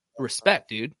like, respect,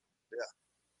 dude.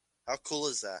 Yeah. How cool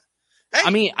is that? Hey. I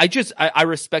mean, I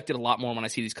respect it a lot more when I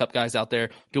see these Cup guys out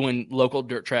there doing local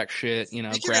dirt track shit,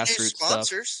 grassroots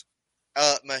stuff.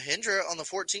 Mahindra on the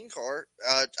 14 car.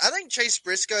 I think Chase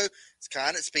Briscoe is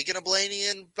kind of, speaking of Blaney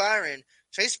and Byron,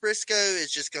 Chase Briscoe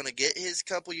is just going to get his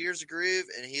couple years of groove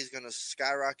and he's going to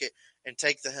skyrocket and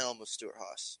take the helm of Stuart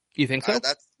Haas. You think so?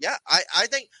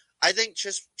 I think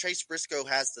Chase Briscoe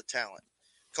has the talent.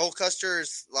 Cole Custer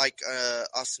is like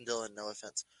Austin Dillon, no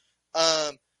offense.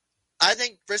 I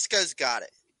think Briscoe's got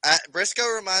it. Briscoe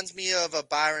reminds me of a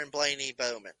Byron Blaney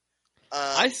Bowman.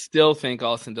 I still think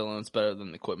Austin Dillon's better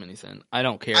than the equipment he's in. I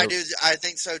don't care. I do. I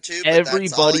think so too.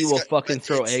 Everybody will fucking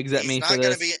throw eggs at me for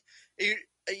this.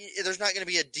 there's not going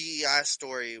to be a DEI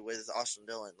story with Austin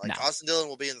Dillon. Like Austin Dillon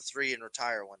will be in the 3 and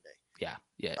retire one day.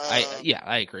 Yeah.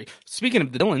 I agree. Speaking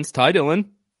of Dillons, Ty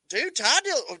Dillon. Dude, Ty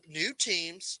Dillon, new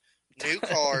teams, new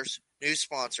cars, new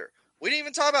sponsor. We didn't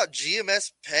even talk about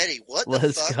GMS Petty. What the fuck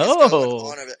is going on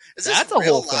over there? Is this That's a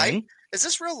real whole life? thing. Is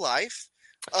this real life?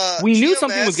 We knew GMS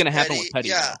something was going to happen with Petty.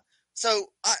 Yeah. So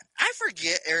I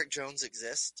forget Eric Jones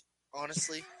exists,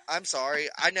 honestly. I'm sorry.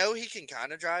 I know he can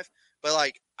kind of drive, but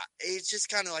like it's just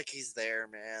kind of like he's there,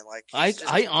 man. Like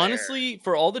I honestly,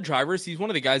 for all the drivers, he's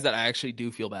one of the guys that I actually do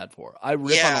feel bad for. I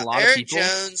rip on a lot of people.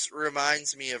 Eric Jones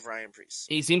reminds me of Ryan Preece.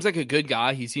 He seems like a good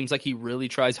guy. He seems like he really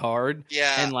tries hard.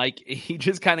 Yeah. And like he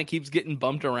just kind of keeps getting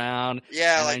bumped around.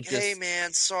 Yeah, like, hey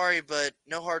man, sorry, but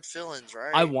no hard feelings,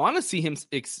 right? I want to see him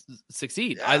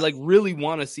succeed. Yeah. I like really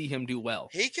want to see him do well.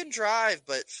 He can drive,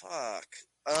 but fuck.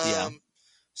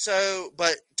 So,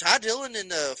 but Ty Dillon in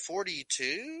the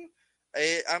 42,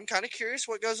 I'm kind of curious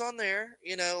what goes on there.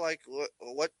 You know, like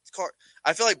what car?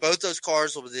 I feel like both those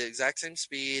cars will be the exact same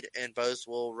speed, and both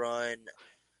will run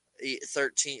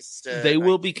 13th. They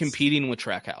will be competing with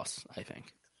Trackhouse, I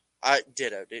think.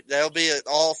 Ditto. They'll be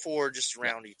all 4 just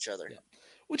around each other,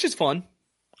 which is fun.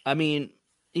 I mean,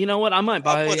 you know what? I might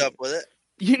buy. I'll put up with it.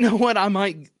 You know what? I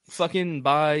might fucking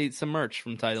buy some merch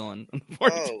from Ty Dillon.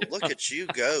 Oh, look at you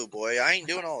go, boy! I ain't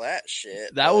doing all that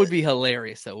shit. That would be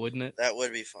hilarious, though, wouldn't it? That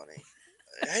would be funny.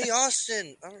 Hey,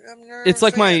 Austin, I'm it's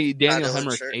like my Daniel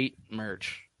Hemrick 8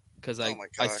 merch because I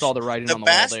saw the writing on the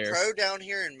Bass wall there. Pro down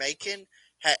here in Macon,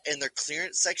 in their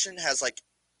clearance section, has like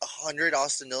 100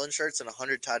 Austin Dillon shirts and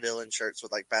 100 Ty Dillon shirts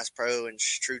with like Bass Pro and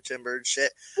True Timber and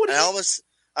shit. I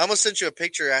almost sent you a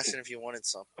picture asking if you wanted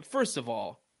some. First of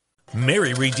all,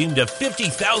 Mary redeemed a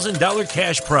 $50,000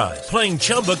 cash prize playing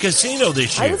Chumba Casino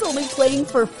this year. I was only playing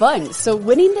for fun, so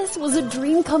winning this was a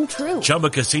dream come true. Chumba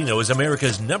Casino is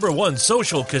America's #1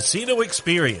 social casino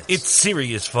experience. It's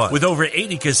serious fun. With over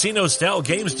 80 casino-style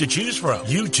games to choose from,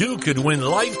 you too could win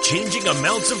life-changing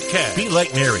amounts of cash. Be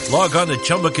like Mary. Log on to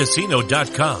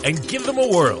ChumbaCasino.com and give them a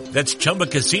whirl. That's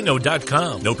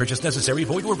ChumbaCasino.com. No purchase necessary.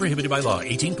 Void where prohibited by law.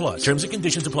 18+. Terms and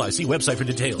conditions apply. See website for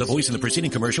details. The voice in the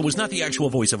preceding commercial was not the actual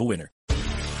voice of a winner.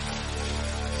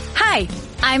 Hi,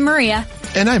 I'm Maria.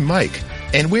 And I'm Mike.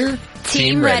 And we're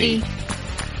Team Ready.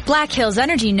 Black Hills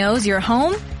Energy knows your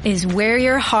home is where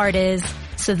your heart is,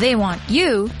 so they want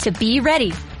you to be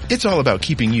ready. It's all about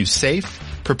keeping you safe,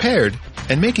 prepared,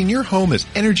 and making your home as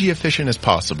energy efficient as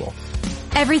possible.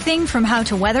 Everything from how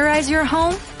to weatherize your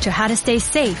home to how to stay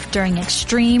safe during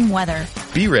extreme weather.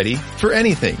 Be ready for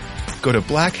anything. Go to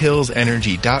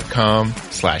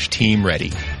blackhillsenergy.com/Team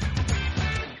Ready.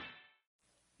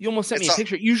 You almost sent me a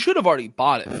picture. You should have already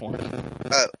bought it for me.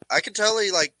 I can totally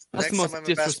like. That's the most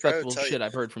disrespectful shit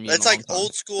I've heard from you. It's like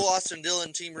old school Austin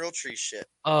Dillon Team Realtree shit.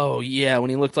 Oh yeah, when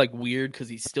he looked like weird because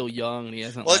he's still young and he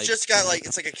hasn't. Well, it's just got like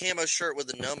it's like a camo shirt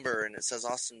with a number and it says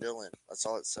Austin Dillon. That's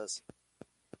all it says.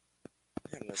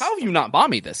 How have you not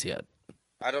bought me this yet?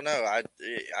 I don't know. I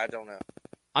don't know.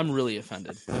 I'm really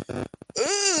offended.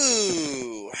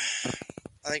 Ooh.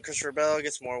 I think Christopher Bell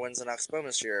gets more wins than Alex Bowman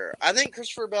this year. I think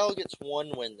Christopher Bell gets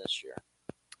 1 win this year.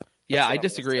 Yeah, I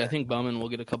disagree. I think Bowman will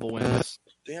get a couple wins.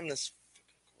 Damn this.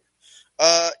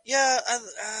 Yeah, I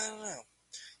don't know.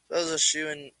 That was a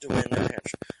shoe-in to win New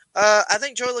Hampshire. I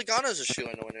think Joey Logano's a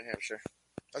shoe-in to win New Hampshire.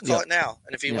 I'll call it now.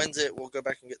 And if he wins it, we'll go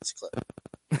back and get this clip.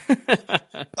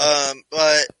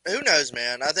 But who knows,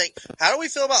 man? I think. How do we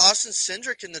feel about Austin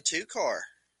Cindric in the 2 car?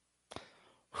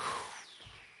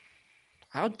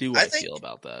 How do I feel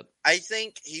about that? I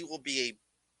think he will be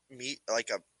a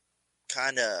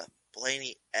kind of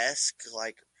Blaney-esque,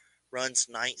 like runs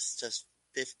 9th to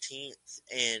 15th,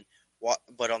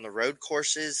 but on the road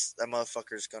courses, that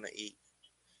motherfucker's gonna eat,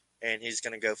 and he's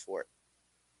gonna go for it.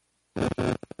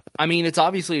 I mean, it's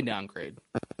obviously a downgrade.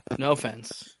 No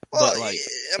offense. Well, but I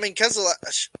mean,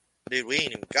 dude, we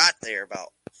ain't even got there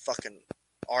about fucking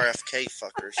RFK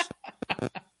fuckers.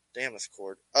 Damn this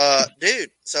cord.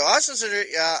 Dude, so Austin Cindric,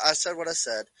 yeah, I said what I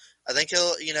said. I think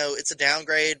he'll, it's a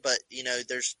downgrade, but,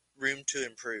 there's room to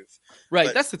improve. Right,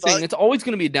 but that's the thing. It's always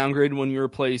going to be a downgrade when you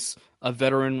replace a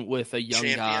veteran with a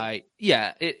young guy.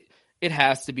 Yeah, it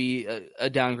has to be a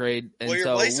downgrade. And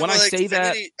so when I say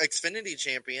that... Xfinity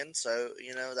champion, so,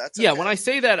 that's okay. Yeah, when I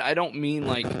say that, I don't mean,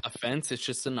 like, offense. It's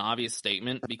just an obvious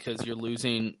statement because you're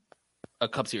losing a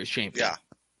Cup Series champion. Yeah.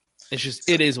 It's just,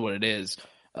 it is what it is.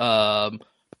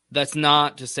 That's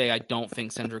not to say I don't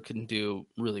think Cindric can do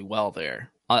really well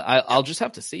there. I'll just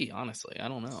have to see, honestly. I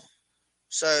don't know.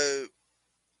 So,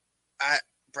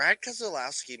 Brad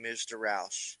Keselowski moves to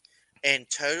Roush and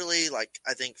totally,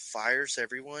 I think fires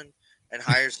everyone and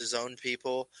hires his own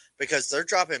people because they're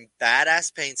dropping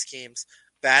badass paint schemes.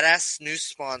 badass new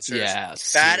sponsors, Yeah,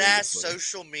 badass seriously.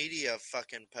 social media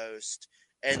fucking post,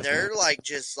 and they're like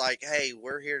just like, hey,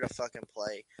 we're here to fucking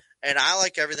play. And I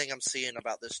like everything I'm seeing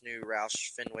about this new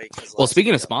Roush Fenway. Well,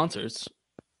 speaking of sponsors,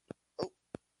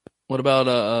 what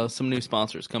about some new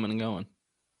sponsors coming and going?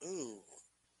 Ooh,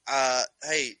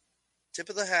 hey, tip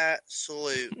of the hat,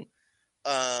 salute.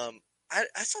 I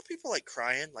saw people like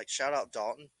crying, like shout out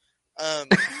Dalton.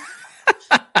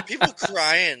 People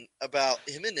crying about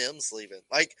M&M's leaving.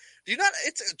 Like, do you not?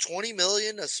 It's $20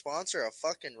 million to sponsor a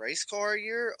fucking race car a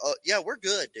year. Yeah, we're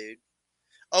good, dude.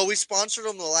 Oh, we sponsored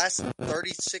them the last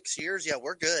 36 years. Yeah,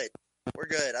 we're good. We're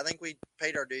good. I think we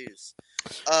paid our dues.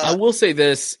 I will say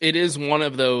this: it is one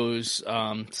of those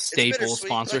staple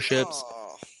sponsorships.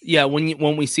 Yeah,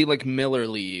 when we see like Miller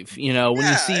leave, you know, when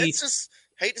you see, it's just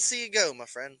hate to see you go, my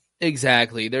friend.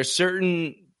 Exactly. There's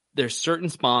certain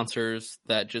sponsors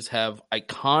that just have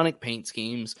iconic paint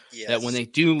schemes that when they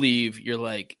do leave, you're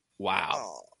like, wow.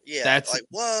 Oh, yeah. That's like,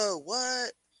 whoa,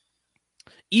 what?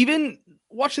 Even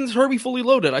watching this Herbie Fully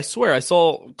Loaded, I swear I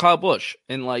saw Kyle Busch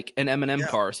in like an M&M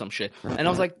car or some shit. And I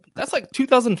was like, that's like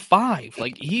 2005.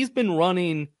 Like he's been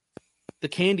running the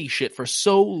candy shit for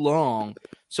so long.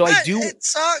 So It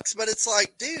sucks, but it's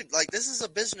like, dude, like this is a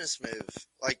business move.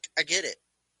 Like I get it.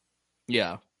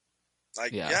 Yeah.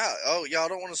 Like, yeah. Oh, y'all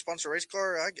don't want to sponsor a race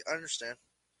car? I understand.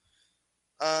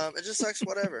 It just sucks,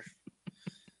 whatever.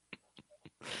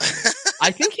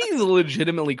 I think he's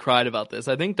legitimately cried about this.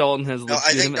 I think Dalton has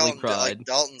legitimately cried. Like,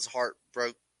 Dalton's heart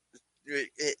broke.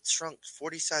 It shrunk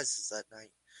 40 sizes that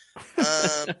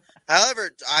night.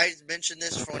 However, I mentioned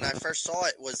this when I first saw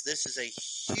it, this is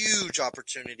a huge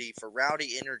opportunity for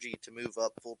Rowdy Energy to move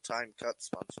up full-time Cup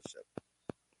sponsorship.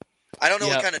 I don't know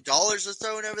what kind of dollars they're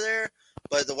throwing over there,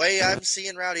 but the way I'm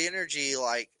seeing Rowdy Energy,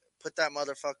 like, put that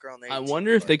motherfucker on the 18th. I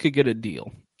wonder if they could get a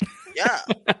deal. Yeah.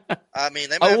 I mean,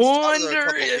 they might I have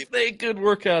wonder if they could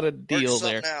work out a deal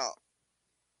there. Out.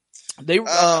 They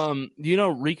do you know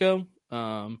Rico?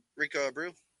 Rico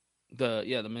Abreu?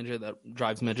 The midget that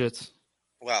drives midgets.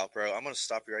 Wow, bro, I'm gonna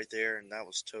stop you right there, and that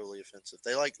was totally offensive.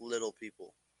 They like little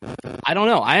people. I don't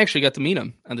know. I actually got to meet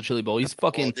him at the Chili Bowl. He's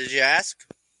fucking. Well, did you ask?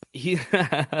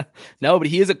 No, but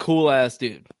he is a cool ass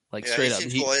dude. Like straight up.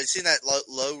 Cool. You seen that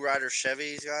low rider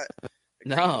Chevy he's got?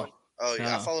 No. Oh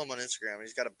yeah, I follow him on Instagram.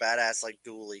 He's got a badass like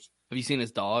dually. Have you seen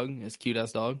his dog? His cute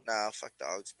ass dog? Nah, fuck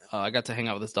dogs, man. I got to hang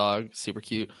out with his dog. Super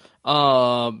cute.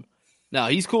 No,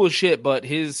 he's cool as shit, but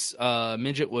his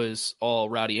midget was all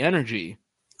Rowdy Energy.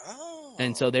 Oh.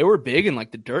 And so they were big in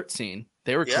like the dirt scene.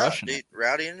 They were crushing it.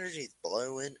 Rowdy Energy's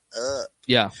blowing up.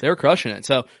 Yeah, they were crushing it.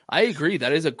 So I agree.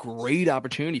 That is a great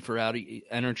opportunity for Rowdy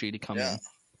Energy to come in.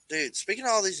 Dude, speaking of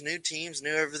all these new teams,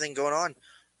 new everything going on,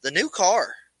 the new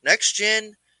car, next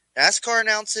gen, NASCAR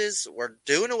announces we're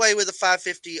doing away with the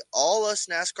 550. All us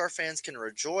NASCAR fans can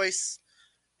rejoice,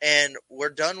 and we're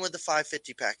done with the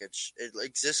 550 package. It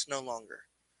exists no longer.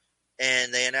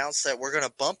 And they announced that we're going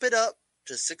to bump it up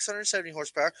to 670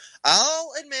 horsepower.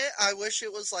 I'll admit, I wish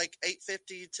it was like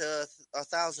 850 to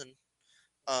 1,000.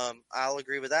 I'll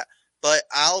agree with that. But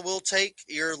I will take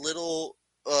your little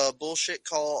bullshit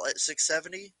call at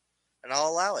 670, and I'll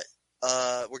allow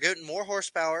it. We're getting more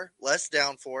horsepower, less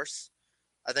downforce.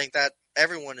 I think that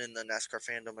everyone in the NASCAR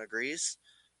fandom agrees.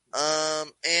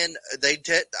 And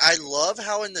I love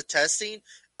how in the testing,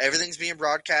 everything's being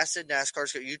broadcasted.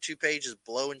 NASCAR's got YouTube page is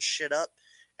blowing shit up.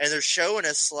 And they're showing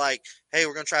us like, hey,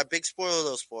 we're going to try a big spoiler,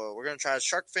 little spoiler. We're going to try a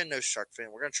shark fin, no shark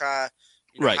fin. We're going to try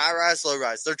high rise, low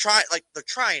rise. They're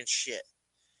trying shit.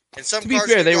 And some to be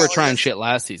fair, they were trying shit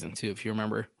last season too, if you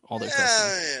remember all their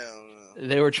testing. Yeah.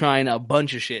 They were trying a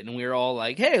bunch of shit, and we were all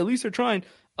like, hey, at least they're trying.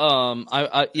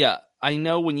 I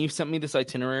know when you sent me this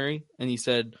itinerary and you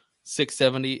said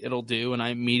 670, it'll do. And I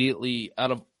immediately, out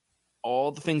of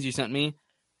all the things you sent me,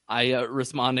 I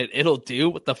responded, it'll do.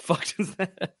 What the fuck does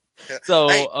that? So,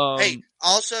 hey,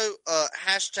 also,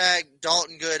 hashtag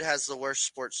Dalton Good has the worst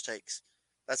sports takes.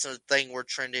 That's a thing we're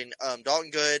trending.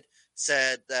 Dalton Good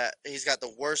said that he's got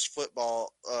the worst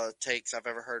football takes I've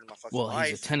ever heard in my fucking life. Well,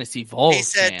 he's a Tennessee Vols He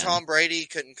said fan. Tom Brady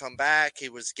couldn't come back. He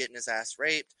was getting his ass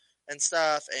raped and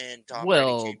stuff. And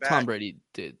Brady came back. Tom Brady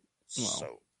did. This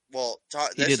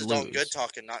is Dalton Good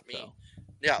talking, not me. So.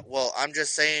 Yeah, well, I'm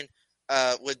just saying,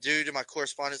 due to my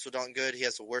correspondence with Dalton Good, he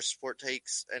has the worst sport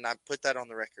takes, and I put that on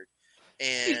the record.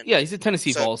 And yeah, he's a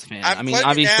Tennessee Vols fan. I mean,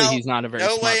 obviously, he's not a very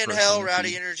no smart way in person. hell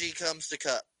Rowdy Energy comes to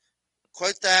Cup.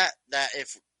 Quote that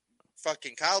if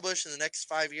fucking Kyle Busch in the next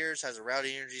 5 years has a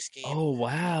Rowdy Energy scheme. Oh,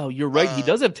 wow. You're right. He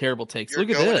does have terrible takes. Look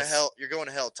at this. You're going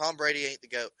to hell. Tom Brady ain't the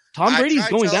GOAT. Tom Brady's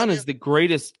going down as the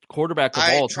greatest quarterback of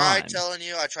all time.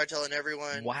 I tried telling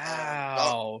everyone.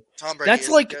 Wow. Tom Brady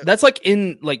that's like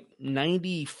in like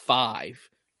 95,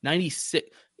 96.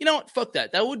 You know what? Fuck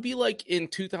that. That would be like in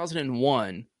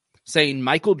 2001 saying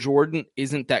Michael Jordan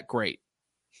isn't that great.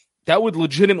 That would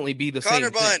legitimately be the Connor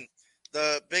same Bunn, thing.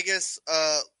 the biggest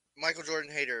Michael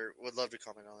Jordan hater, would love to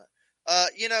comment on that.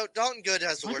 Dalton Good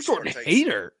has the Michael worst Jordan takes.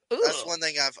 hater. Ugh. That's one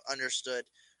thing I've understood.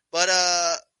 But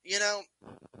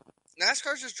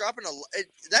NASCAR's just dropping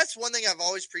that's one thing I've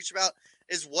always preached about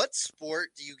is what sport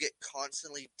do you get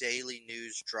constantly daily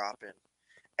news dropping?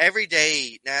 Every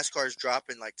day NASCAR's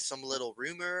dropping like some little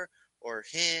rumor or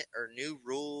hint or new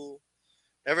rule.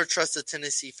 Never trust a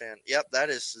Tennessee fan. Yep, that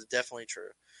is definitely true.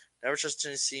 Never trust a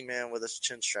Tennessee man with a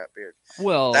chin strap beard.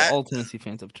 Well, all Tennessee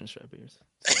fans have chin strap beards.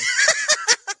 So.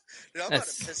 Dude, I'm about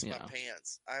to piss my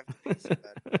pants. I have to pee so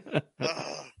bad.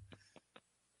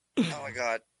 Oh my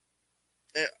god.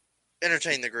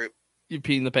 Entertain the group. You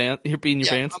peeing the pants? You're peeing your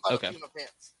pants? I'm about to pee my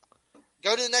pants.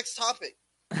 Go to the next topic.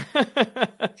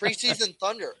 Preseason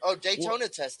Thunder. Oh, Daytona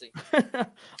testing.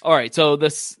 All right, so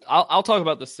I'll talk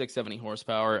about the 670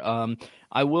 horsepower.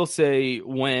 I will say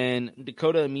when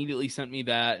Dakota immediately sent me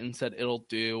that and said it'll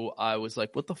do, I was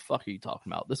like, what the fuck are you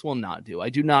talking about? This will not do. I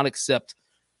do not accept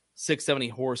 670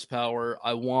 horsepower.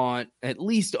 I want at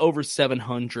least over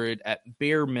 700 at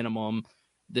bare minimum.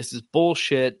 This is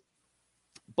bullshit.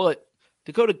 But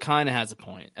Dakota kind of has a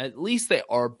point. At least they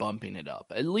are bumping it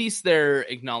up. At least they're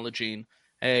acknowledging,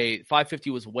 hey, 550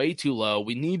 was way too low.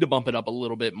 We need to bump it up a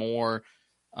little bit more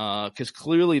because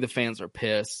clearly the fans are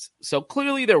pissed. So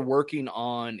clearly they're working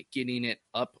on getting it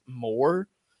up more.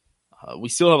 We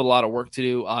still have a lot of work to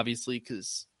do, obviously,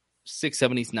 because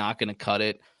 670 is not going to cut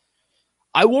it.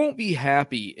 I won't be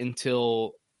happy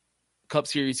until Cup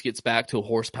Series gets back to a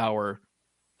horsepower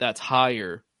that's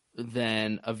higher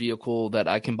than a vehicle that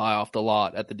I can buy off the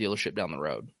lot at the dealership down the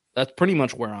road. That's pretty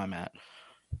much where I'm at.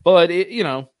 But,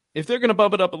 if they're going to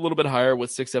bump it up a little bit higher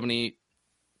with 670,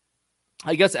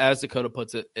 I guess as Dakota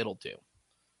puts it, it'll do.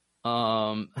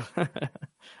 Connor,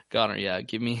 yeah,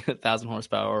 give me 1,000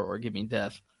 horsepower or give me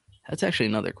death. That's actually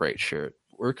another great shirt.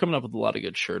 We're coming up with a lot of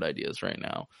good shirt ideas right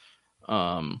now.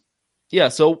 Yeah,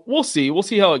 so we'll see. We'll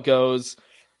see how it goes.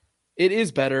 It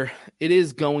is better. It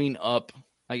is going up.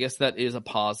 I guess that is a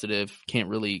positive. Can't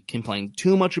really complain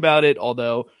too much about it,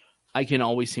 although I can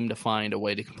always seem to find a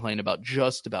way to complain about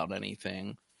just about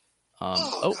anything.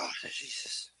 God,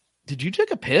 Jesus. Did you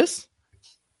take a piss?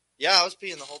 Yeah, I was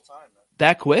peeing the whole time, man.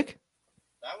 That quick?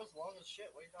 That was long as shit.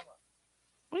 What are you talking about?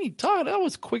 What are you talking about? That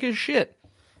was quick as shit.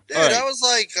 Dude, right. I was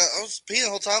like, I was peeing the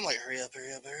whole time, like, hurry up.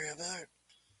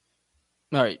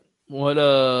 All right. What,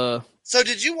 So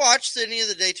did you watch any of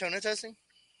the Daytona testing?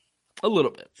 A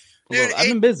little bit. Dude, I've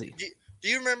been busy. Do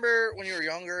you remember when you were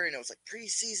younger and it was like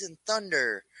preseason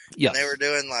Thunder? Yes. And they were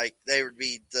doing they would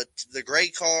be the gray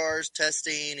cars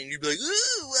testing and you'd be like,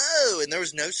 ooh, whoa. And there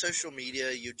was no social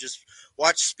media. You'd just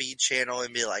watch Speed Channel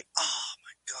and be like, oh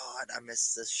my God, I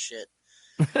miss this shit.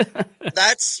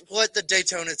 That's what the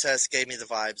Daytona test gave me the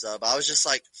vibes of. I was just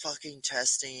like fucking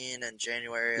testing in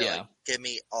January. Yeah. Like, give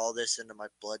me all this into my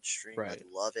bloodstream. Right. I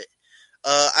love it.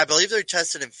 I believe they're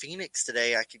tested in Phoenix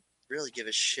today. I could really give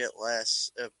a shit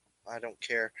less. I don't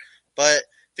care. But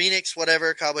Phoenix,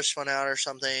 whatever, Kyle Busch spun out or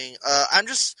something.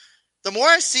 The more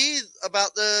I see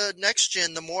about the next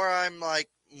gen, the more I'm like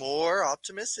more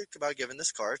optimistic about giving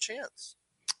this car a chance.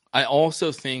 I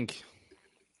also think,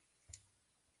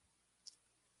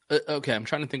 okay, I'm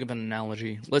trying to think of an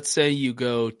analogy. Let's say you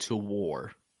go to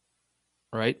war,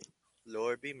 right?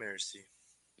 Lord be mercy.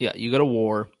 Yeah, you go to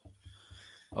war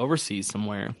overseas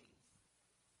somewhere.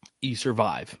 You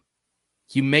survive.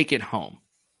 You make it home.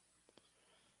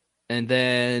 And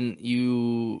then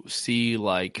you see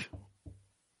like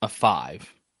a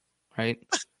 5, right?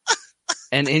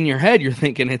 And in your head, you're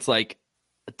thinking it's like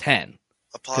a 10.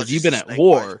 Because you've been at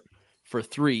war for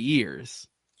 3 years.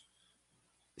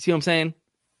 See what I'm saying?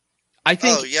 I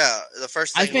think. Oh, yeah. The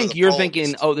first thing I think you're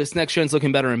thinking, oh, this next gen's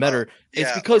looking better and better.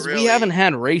 It's because we haven't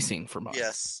had racing for months.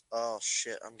 Yes. Oh,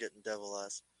 shit. I'm getting devil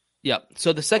eyes. Yep.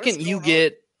 So the second you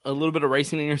get a little bit of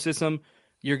racing in your system,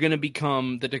 you're going to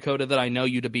become the Dakota that I know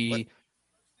you to be,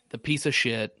 the piece of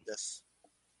shit. Yes.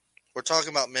 We're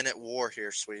talking about men at war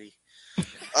here, sweetie.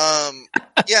 Yeah,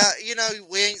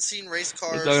 we ain't seen race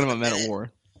cars. We're talking about men at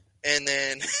war. And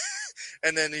then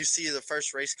you see the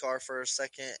first race car for a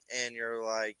second, and you're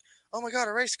like, oh my God,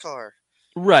 a race car.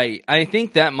 Right. I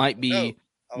think that might be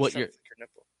what you're. Your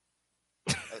nipple.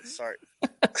 Oh, sorry.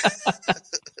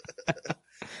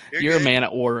 You're You're a man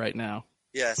at war right now.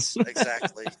 Yes,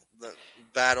 exactly. The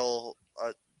battle.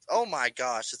 Oh my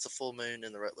gosh, it's a full moon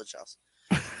in the Rutledge house.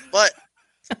 But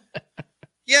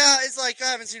yeah, it's like I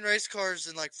haven't seen race cars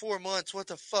in like 4 months. What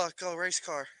the fuck? Oh, race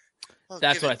car. Oh,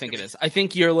 That's what I think it is. I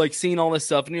think you're like seeing all this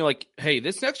stuff and you're like, hey,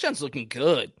 this next gen's looking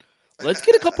good. Let's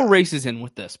get a couple races in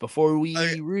with this before we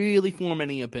really form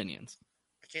any opinions.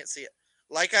 I can't see it.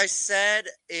 Like I said,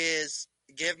 is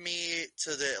give me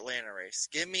to the Atlanta race.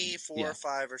 Give me 4 or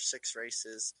 5 or 6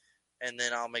 races, and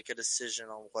then I'll make a decision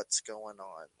on what's going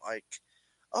on. Like,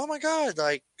 oh my God,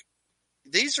 like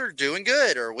these are doing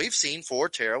good, or we've seen 4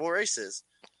 terrible races.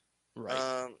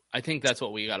 Right. I think that's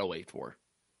what we got to wait for.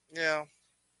 Yeah.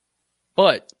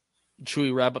 But should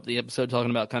we wrap up the episode talking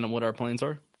about kind of what our plans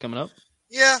are coming up?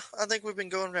 Yeah, I think we've been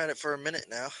going at it for a minute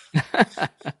now.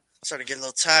 Starting to get a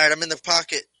little tired. I'm in the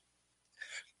pocket.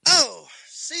 Oh,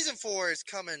 season 4 is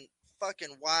coming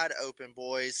fucking wide open,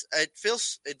 boys.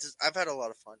 I've had a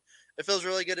lot of fun. It feels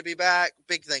really good to be back.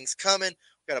 Big things coming.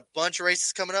 We've got a bunch of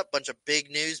races coming up, bunch of big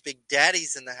news, big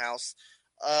daddies in the house.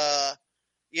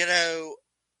 You know,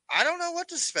 I don't know what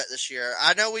to expect this year.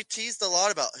 I know we teased a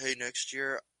lot about, hey, next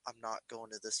year I'm not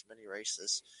going to this many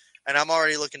races. And I'm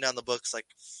already looking down the books like,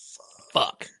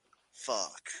 fuck.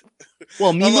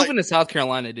 Well, me moving to South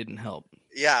Carolina didn't help.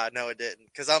 Yeah, no, it didn't.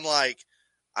 Because I'm like,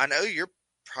 I know you're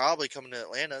probably coming to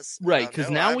Atlanta's. Right,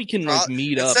 because now we can like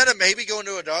meet up. Instead of maybe going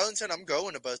to a Darlington, I'm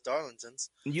going to both Darlingtons.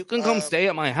 You can come stay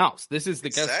at my house. This is the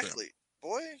guest room. Exactly.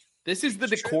 Boy. This is the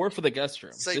decor for the guest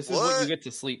room. This is what you get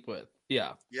to sleep with.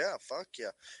 Yeah. Yeah, fuck yeah.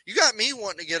 You got me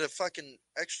wanting to get a fucking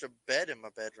extra bed in my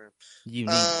bedroom. You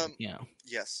need yeah.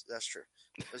 Yes, that's true.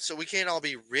 So we can't all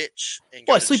be rich. And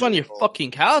well, I sleep on your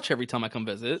fucking couch every time I come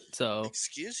visit. So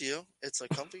excuse you. It's a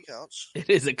comfy couch. It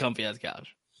is a comfy ass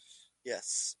couch.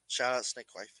 Yes. Shout out Snake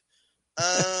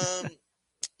Wife.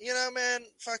 You know, man,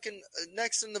 fucking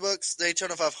next in the books,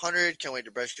 Daytona 500. Can't wait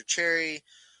to brush your cherry.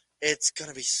 It's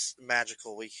gonna be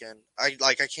magical weekend. I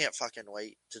can't fucking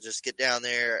wait to just get down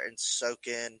there and soak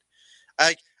in.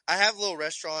 I have little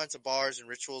restaurants and bars and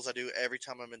rituals I do every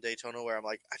time I'm in Daytona where I'm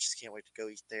like, I just can't wait to go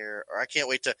eat there, or I can't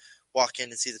wait to walk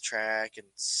in and see the track and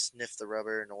sniff the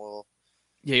rubber and oil.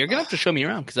 Yeah, you're gonna have to show me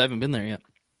around because I haven't been there yet.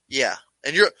 Yeah,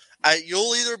 and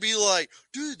you'll either be like,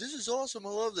 dude, this is awesome, I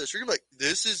love this. Or you're gonna be like,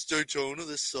 this is Daytona,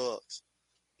 this sucks.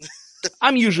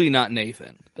 I'm usually not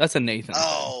Nathan. That's a Nathan.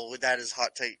 Oh, that is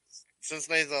hot take. Since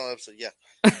Nathan's on the episode, yeah.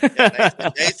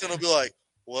 Nathan will be like,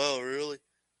 well, really?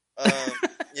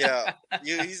 Yeah,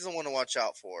 he's the one to watch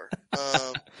out for.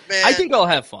 Man, I think I'll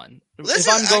have fun.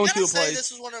 Listen, if I'm going I gotta to a say, place,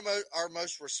 this is one of our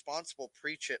most responsible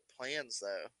pre-trip plans,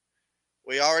 though.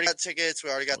 We already got tickets.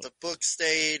 We already got the book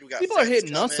stayed. We got people are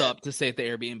hitting us up to stay at the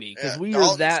Airbnb because we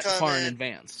were that far in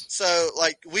advance. So,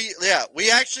 like, we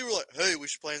actually were like, hey, we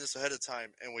should plan this ahead of time,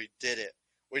 and we did it.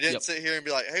 We didn't sit here and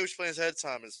be like, hey, we should plan this ahead of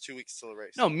time. It's 2 weeks till the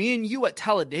race. No, me and you at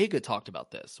Talladega talked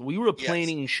about this. We were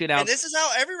planning shit out. And this is how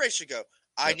every race should go.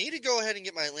 I need to go ahead and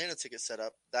get my Atlanta ticket set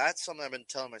up. That's something I've been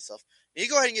telling myself. I need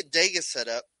to go ahead and get Vegas set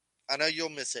up. I know you'll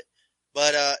miss it.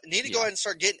 But need to go ahead and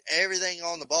start getting everything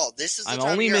on the ball. This is the I'm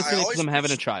time only of year missing it because I'm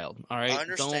having a child. All right? I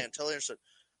understand. Totally understand.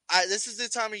 This is the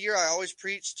time of year I always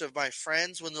preach to my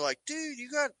friends when they're like, dude, you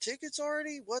got tickets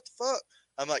already? What the fuck?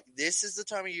 I'm like, this is the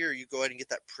time of year you go ahead and get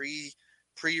that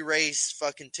pre-race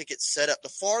fucking ticket set up. The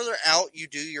farther out you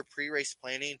do your pre-race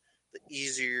planning, the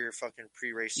easier your fucking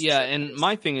pre-race. Yeah, and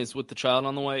my thing is with the child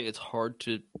on the way, it's hard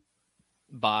to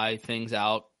buy things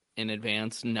out in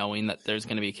advance knowing that there's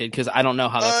going to be a kid because I don't know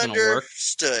how that's going to work.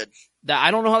 Understood. I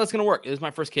don't know how that's going to work. It is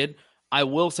my first kid. I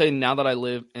will say now that I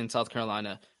live in South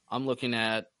Carolina, I'm looking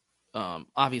at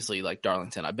obviously like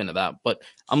Darlington. I've been to that, but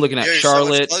I'm looking at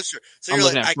Charlotte. So I'm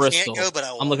looking like, at Bristol. Can't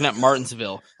go, I'm looking at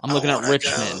Martinsville. I'm looking at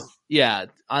Richmond. Go. Yeah,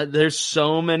 there's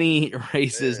so many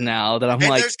races now that I'm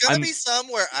like. There's gonna be some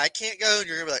where I can't go, and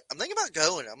you're gonna be like, I'm thinking about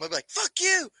going. I'm gonna be like, fuck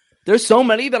you. There's so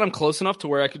many that I'm close enough to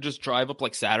where I could just drive up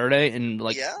like Saturday and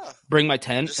like bring my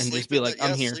tent and just be like,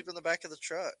 I'm here. Sleep in the back of the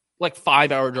truck. Like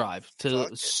 5-hour drive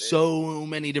to so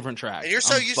many different tracks. And you're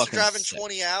so used to driving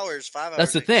 20 hours, 5 hours.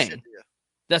 That's the thing.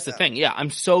 That's the thing. Yeah, I'm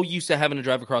so used to having to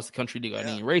drive across the country to go to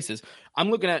any races.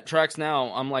 I'm looking at tracks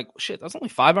now. I'm like, shit, that's only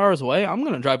 5 hours away. I'm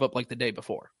going to drive up like the day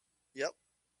before. Yep.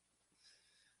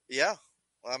 Yeah.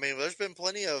 Well, I mean, there's been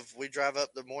plenty of we drive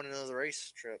up the morning of the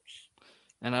race trips.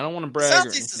 And I don't want to brag.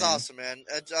 Southeast is awesome, man.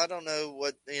 I don't know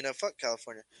what, fuck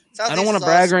California. Southeast I don't want to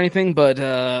brag or anything, but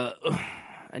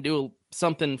I do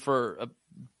something for a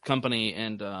company,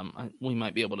 and we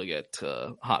might be able to get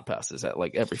hot passes at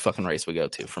like every fucking race we go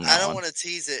to from now on. I don't want to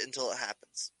tease it until it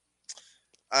happens.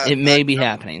 It may be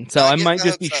happening. So I might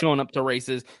just be showing up to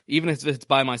races, even if it's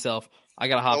by myself. I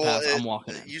got a hot pass. I'm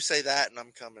walking in. You say that, and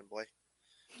I'm coming, boy.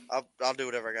 I'll do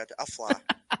whatever I got to. I'll fly,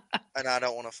 and I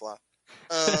don't want to fly.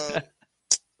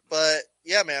 But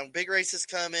yeah, man, big races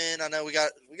coming. I know we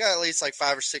got at least like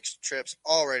 5 or 6 trips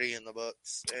already in the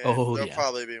books. And there'll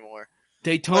probably be more.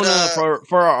 Daytona,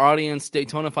 for our audience,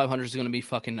 Daytona 500 is going to be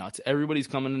fucking nuts. Everybody's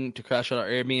coming to crash at our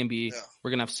Airbnb. Yeah. We're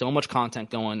going to have so much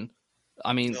content going.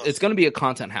 I mean, it's going to be a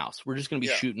content house. We're just going to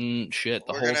be shooting shit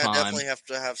the whole time. We're going to definitely have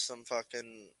to have some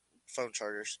fucking phone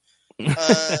chargers.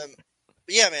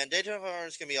 But yeah, man, Daytona 500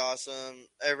 is going to be awesome.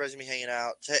 Everybody's going to be hanging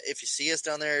out. If you see us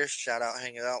down there, shout out,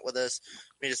 hanging out with us.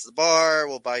 Meet us at the bar.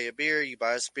 We'll buy you a beer. You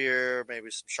buy us a beer.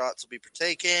 Maybe some shots will be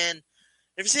partaken.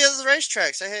 If you see us at the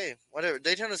racetrack, say, hey, whatever.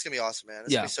 Daytona's going to be awesome, man.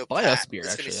 It's going to be so buy packed. Us beer,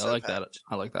 actually. I like that.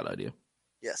 I like that idea.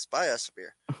 Yes, buy us a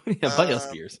beer. Buy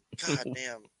us beers. God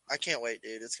damn. I can't wait,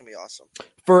 dude. It's going to be awesome.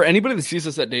 For anybody that sees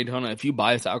us at Daytona, if you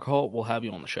buy us alcohol, we'll have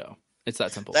you on the show. It's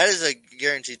that simple. That is a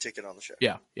guaranteed ticket on the show.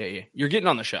 Yeah. You're getting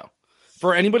on the show.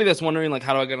 For anybody that's wondering, like,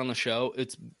 how do I get on the show?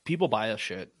 It's people buy us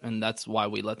shit, and that's why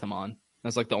we let them on.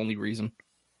 That's like the only reason.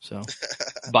 So,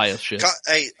 buy us shit.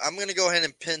 Hey, I'm going to go ahead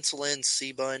and pencil in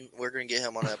C-Bun. We're going to get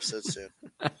him on an episode soon.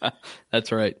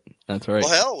 That's right. Well,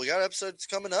 hell, we got episodes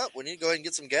coming up. We need to go ahead and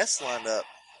get some guests lined up.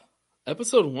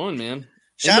 Episode 1, man.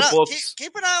 Shout out.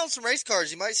 Keep an eye on some race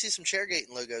cars. You might see some Chairgate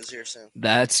logos here soon.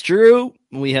 That's true.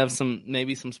 We have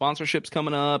maybe some sponsorships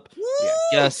coming up. Woo! We got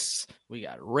guests. We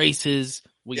got races.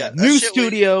 We got new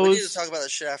studios. We need to talk about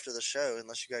that shit after the show,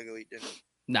 unless you gotta go eat dinner.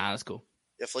 Nah, that's cool.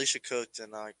 Yeah, Felicia cooked,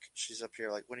 and like she's up here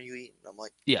like, when are you eating? I'm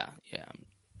like, yeah,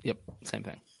 yep, same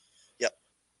thing. Yep.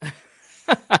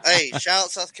 Hey, shout out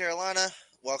South Carolina.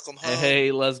 Welcome home.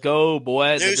 Hey, let's go,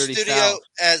 boy. New studio, South.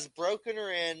 As broken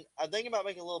or in. I'm thinking about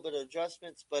making a little bit of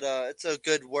adjustments, but it's a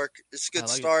good work. It's a good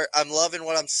start. I'm loving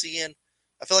what I'm seeing.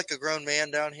 I feel like a grown man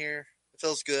down here. It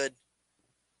feels good.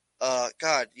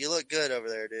 God, you look good over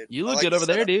there, dude. You look good over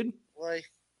there, dude. Boy,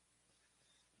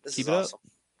 this Keep is it awesome.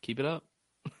 Up. Keep it up.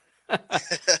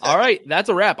 All right, that's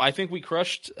a wrap. I think we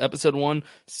crushed episode 1.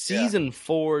 Season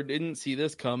 4 didn't see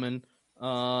this coming.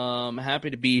 Happy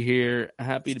to be here.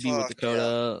 Happy to be with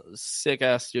Dakota. Yeah. Sick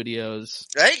ass studios.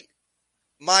 Hey,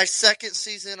 my second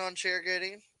season on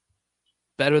Chairgating.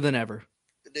 Better than ever,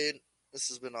 dude. This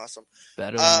has been awesome.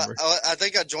 Better than ever. I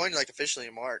think I joined like officially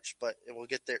in March, but we'll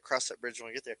get there. Cross that bridge when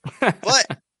we get there.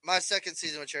 But my second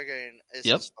season with Chairgating is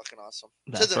just fucking awesome.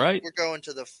 That's right. We're going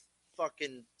to the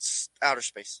fucking outer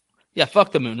space. Yeah,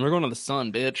 fuck the moon. We're going to the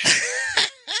sun, bitch.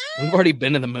 We've already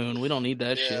been to the moon. We don't need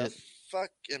that shit.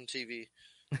 Fuck MTV.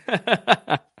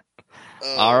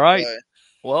 All right. Boy.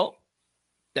 Well,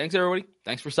 thanks, everybody.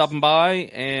 Thanks for stopping by.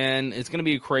 And it's going to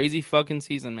be a crazy fucking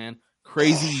season, man.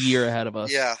 Crazy year ahead of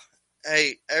us. Yeah.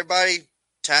 Hey, everybody,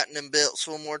 tighten them belts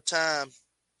one more time.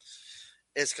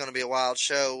 It's going to be a wild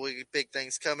show. We got big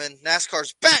things coming.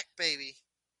 NASCAR's back, baby.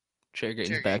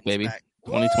 Chairgating's back, baby. Back.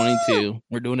 2022. Woo!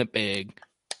 We're doing it big.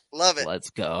 Love it. Let's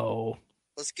go.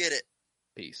 Let's get it.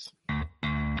 Peace.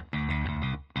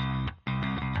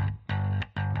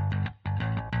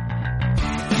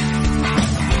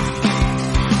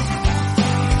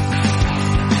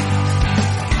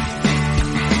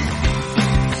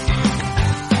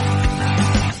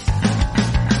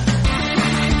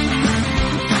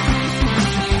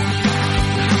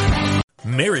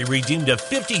 Mary redeemed a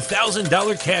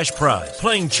 $50,000 cash prize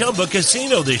playing Chumba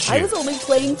Casino this year. I was only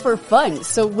playing for fun,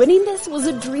 so winning this was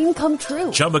a dream come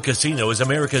true. Chumba Casino is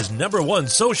America's #1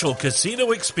 social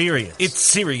casino experience. It's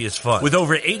serious fun. With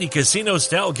over 80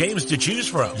 casino-style games to choose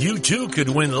from, you too could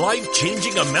win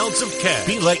life-changing amounts of cash.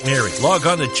 Be like Mary. Log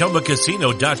on to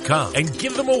ChumbaCasino.com and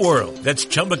give them a whirl. That's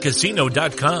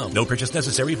ChumbaCasino.com. No purchase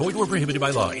necessary. Void where prohibited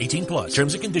by law. 18+.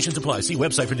 Terms and conditions apply. See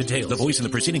website for details. The voice in the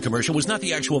preceding commercial was not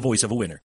the actual voice of a winner.